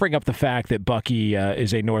do, don't bring up the fact that Bucky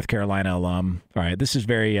is a North Carolina alum. All right, this is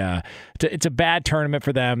very it's a bad tournament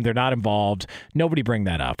for them. They're not involved. Nobody bring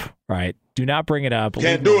that up. All right, do not bring it up.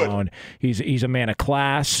 Can't do it. He's a man of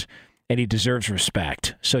class. And he deserves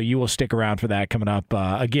respect. So you will stick around for that coming up,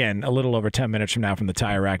 again, a little over 10 minutes from now from the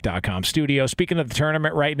TireRack.com studio. Speaking of the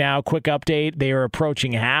tournament right now, quick update. They are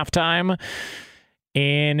approaching halftime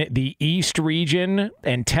in the East region,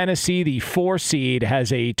 and Tennessee, the 4 seed,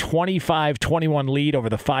 has a 25-21 lead over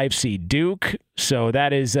the 5 seed Duke. So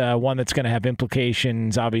that is one that's going to have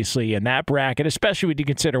implications, obviously, in that bracket, especially when you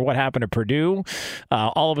consider what happened to Purdue.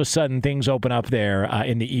 All of a sudden, things open up there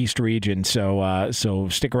in the East region. So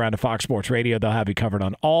stick around to Fox Sports Radio. They'll have you covered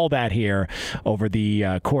on all that here over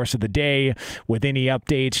the course of the day with any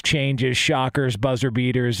updates, changes, shockers, buzzer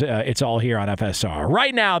beaters. It's all here on FSR.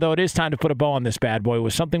 Right now, though, it is time to put a bow on this bad boy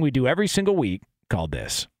with something we do every single week called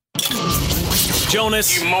this.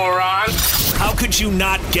 Jonas, you moron. How could you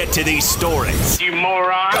not get to these stories? You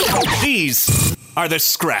moron. These are the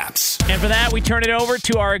scraps. And for that, we turn it over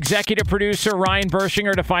to our executive producer, Ryan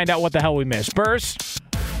Bershinger, to find out what the hell we missed. Bers?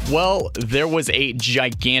 Well, there was a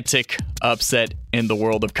gigantic upset in the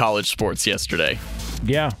world of college sports yesterday.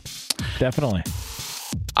 Yeah, definitely.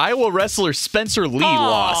 Iowa wrestler Spencer Lee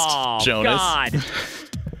lost, Jonas. God.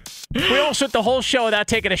 We almost went the whole show without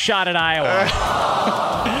taking a shot at Iowa.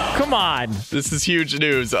 Come on. This is huge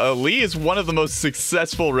news. Lee is one of the most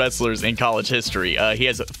successful wrestlers in college history. He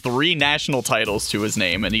has 3 national titles to his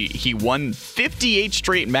name, and he won 58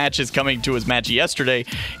 straight matches coming to his match yesterday.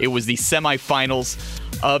 It was the semifinals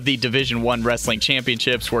of the Division I Wrestling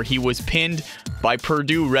Championships where he was pinned by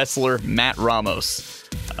Purdue wrestler Matt Ramos,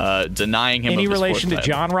 denying him any of the relation to title.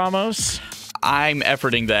 John Ramos? I'm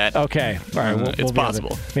efforting that. Okay. All right. It's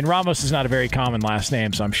possible. I mean, Ramos is not a very common last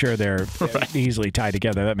name, so I'm sure they're easily tied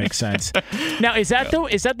together. That makes sense. Now, is that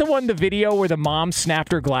the one, the video where the mom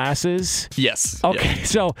snapped her glasses? Yes. Okay. Yeah.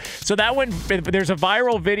 So that one, there's a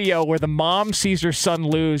viral video where the mom sees her son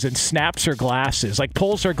lose and snaps her glasses, like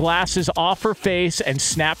pulls her glasses off her face and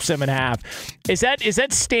snaps them in half. Is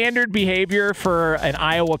that standard behavior for an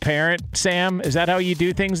Iowa parent, Sam? Is that how you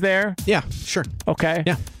do things there? Yeah, sure. Okay.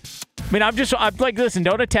 Yeah. I mean, I'm like, listen,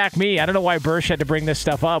 don't attack me. I don't know why Bursch had to bring this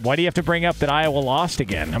stuff up. Why do you have to bring up that Iowa lost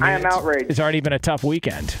again? I mean, I am outraged. It's already been a tough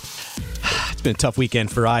weekend. It's been a tough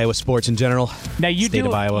weekend for Iowa sports in general. Now, you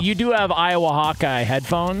do have Iowa Hawkeye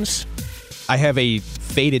headphones. I have a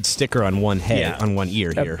faded sticker on one head, on one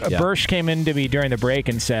ear here. Bursch came in to me during the break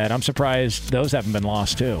and said, I'm surprised those haven't been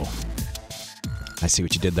lost, too. I see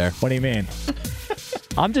what you did there. What do you mean?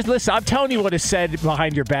 I'm telling you what is said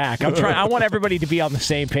behind your back. I want everybody to be on the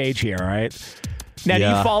same page here, all right? Now, do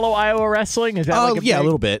you follow Iowa wrestling? Is that a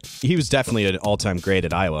little bit. He was definitely an all-time great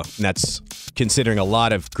at Iowa, and that's considering a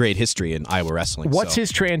lot of great history in Iowa wrestling. What's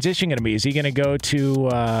his transition going to be? Is he going to go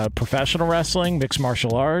to professional wrestling, mixed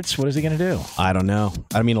martial arts? What is he going to do? I don't know.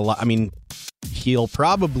 He'll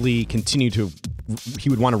probably continue to. He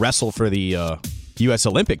would want to wrestle for the U.S.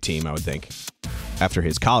 Olympic team, I would think, after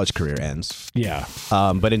his college career ends. Yeah.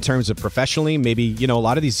 But in terms of professionally, maybe, a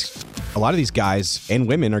lot of these a lot of these guys and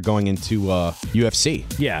women are going into UFC.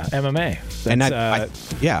 Yeah, MMA. And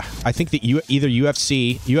I think that either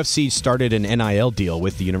UFC started an NIL deal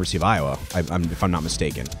with the University of Iowa, if I'm not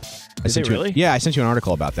mistaken. Is it really? I sent you an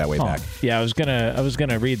article about that way back. Yeah, I was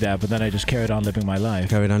gonna read that, but then I just carried on living my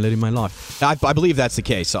life. I believe that's the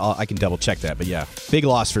case. So I can double check that. But yeah, big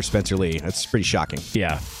loss for Spencer Lee. That's pretty shocking.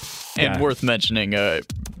 Yeah. And worth mentioning,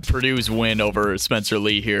 Purdue's win over Spencer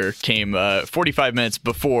Lee here came 45 minutes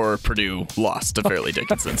before Purdue lost to Fairleigh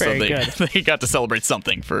Dickinson. So they got to celebrate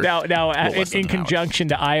something for now in conjunction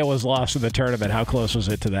to Iowa's loss in the tournament. How close was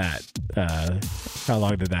it to that? How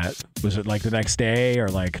long did that? Was it like the next day or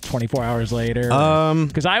like 24 hours later?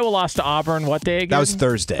 Because Iowa lost to Auburn what day again? That was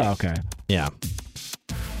Thursday. Oh, okay. Yeah.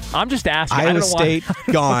 I'm just asking. Iowa State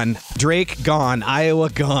gone. Drake gone. Iowa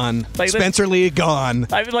gone. Spencer Lee gone.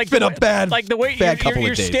 I mean, it's been a bad couple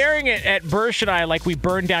you're of days. Staring at Bursch and I like we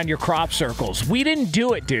burned down your crop circles. We didn't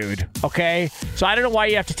do it, dude. Okay? So I don't know why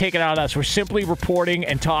you have to take it out of us. We're simply reporting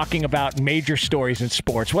and talking about major stories in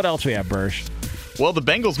sports. What else we have, Bursch? Well, the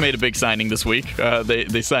Bengals made a big signing this week.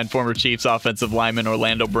 They signed former Chiefs offensive lineman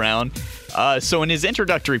Orlando Brown. So in his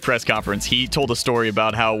introductory press conference, he told a story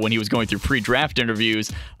about how when he was going through pre-draft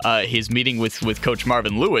interviews, his meeting with Coach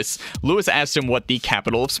Marvin Lewis asked him what the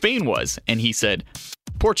capital of Spain was, and he said,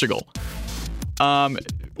 Portugal.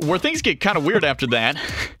 Where things get kind of weird after that.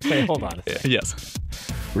 Wait, hold on a second. Yes.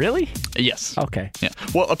 Really? Yes. Okay. Yeah.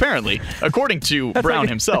 Well, apparently, according to Brown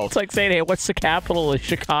himself. It's like saying, hey, what's the capital of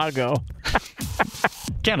Chicago?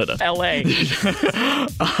 Canada. L.A.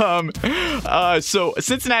 So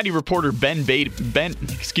Cincinnati reporter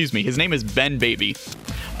his name is Ben Baby.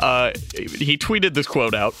 He tweeted this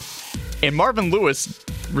quote out, and Marvin Lewis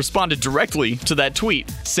responded directly to that tweet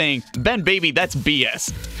saying, Ben Baby, that's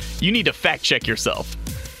BS. You need to fact check yourself.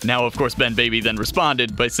 Now, of course, Ben Baby then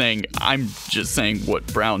responded by saying, I'm just saying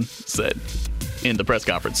what Brown said in the press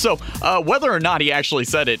conference. So whether or not he actually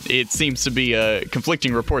said it, it seems to be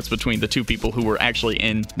conflicting reports between the two people who were actually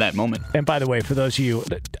in that moment. And by the way, for those of you,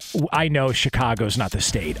 I know Chicago's not the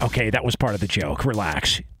state. Okay, that was part of the joke.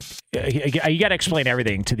 Relax. You got to explain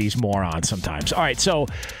everything to these morons sometimes. All right, so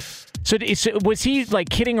was he like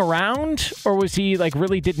kidding around, or was he like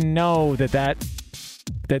really didn't know that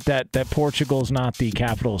Portugal's not the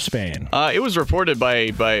capital of Spain? It was reported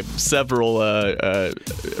by several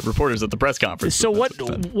reporters at the press conference. So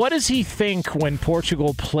what does he think when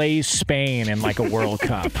Portugal plays Spain in like a World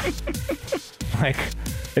Cup? Like,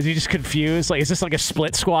 is he just confused? Like, is this like a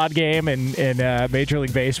split squad game in Major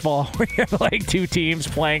League Baseball where you have like two teams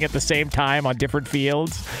playing at the same time on different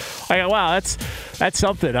fields? Like, wow, that's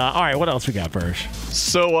something. All right, what else we got, Bursch?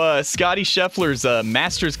 So Scotty Scheffler's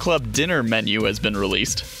Masters Club dinner menu has been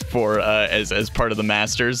released for as part of the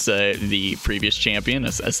Masters. The previous champion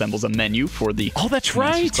assembles a menu for the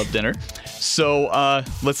Masters Club dinner. So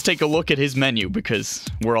let's take a look at his menu because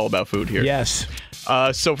we're all about food here. Yes.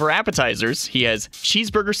 So for appetizers, he has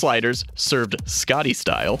cheeseburger sliders served Scotty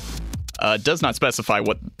style. Does not specify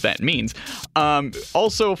what that means.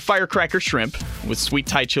 Also, firecracker shrimp with sweet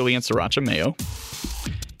Thai chili and sriracha mayo.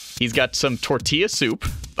 He's got some tortilla soup,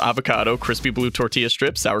 avocado, crispy blue tortilla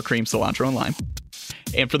strips, sour cream, cilantro, and lime.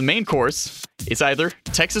 And for the main course, it's either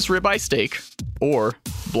Texas ribeye steak or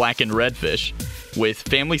blackened redfish with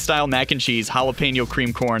family-style mac and cheese, jalapeno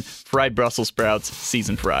cream corn, fried Brussels sprouts,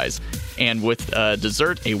 seasoned fries. And with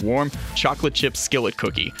dessert, a warm chocolate chip skillet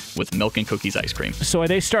cookie with milk and cookies ice cream. So are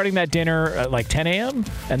they starting that dinner at like 10 a.m.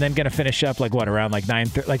 and then going to finish up like what, around like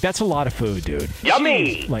 9:30? Like, that's a lot of food, dude.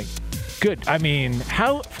 Yummy! Like, good. I mean,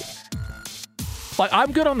 how... Like,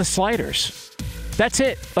 I'm good on the sliders. That's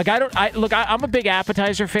it. Like, I'm a big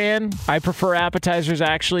appetizer fan. I prefer appetizers,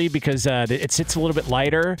 actually, because it sits a little bit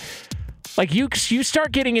lighter. Like, you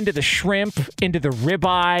start getting into the shrimp, into the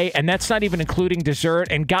ribeye, and that's not even including dessert.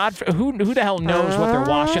 And God, who the hell knows what they're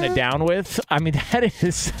washing it down with? I mean,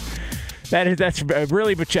 that's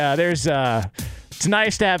really, but there's, it's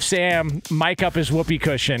nice to have Sam mic up his whoopee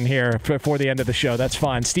cushion here before the end of the show. That's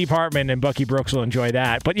fun. Steve Hartman and Bucky Brooks will enjoy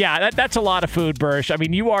that. But yeah, that's a lot of food, Bursch. I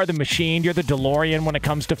mean, you are the machine. You're the DeLorean when it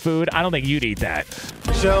comes to food. I don't think you'd eat that.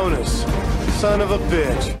 Jonas, son of a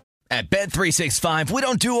bitch. At Bet365, we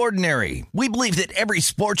don't do ordinary. We believe that every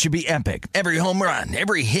sport should be epic. Every home run,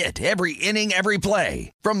 every hit, every inning, every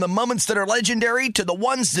play. From the moments that are legendary to the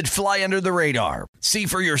ones that fly under the radar. See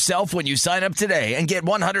for yourself when you sign up today and get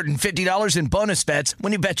 $150 in bonus bets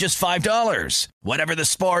when you bet just $5. Whatever the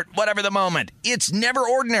sport, whatever the moment, it's never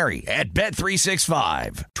ordinary at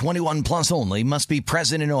Bet365. 21 plus only. Must be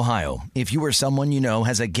present in Ohio. If you or someone you know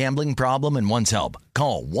has a gambling problem and wants help,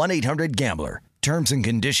 call 1-800-GAMBLER. Terms and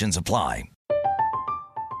conditions apply.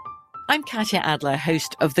 I'm Katya Adler,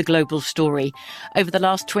 host of The Global Story. Over the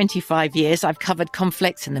last 25 years, I've covered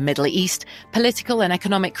conflicts in the Middle East, political and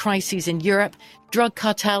economic crises in Europe, drug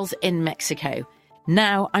cartels in Mexico.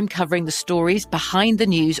 Now I'm covering the stories behind the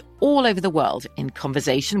news all over the world in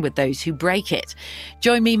conversation with those who break it.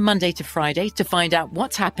 Join me Monday to Friday to find out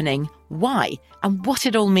what's happening, why, and what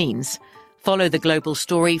it all means. Follow The Global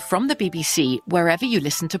Story from the BBC wherever you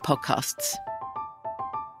listen to podcasts.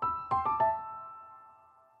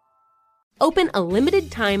 Open a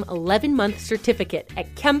limited-time 11-month certificate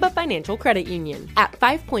at Kemba Financial Credit Union. At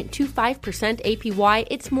 5.25% APY,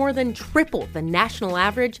 it's more than triple the national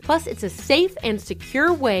average, plus it's a safe and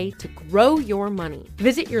secure way to grow your money.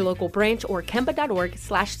 Visit your local branch or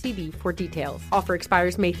kemba.org/cb for details. Offer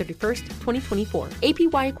expires May 31st, 2024.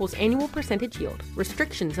 APY equals annual percentage yield.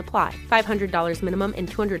 Restrictions apply. $500 minimum and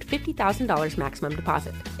 $250,000 maximum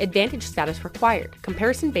deposit. Advantage status required.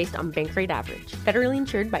 Comparison based on bank rate average. Federally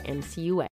insured by NCUA.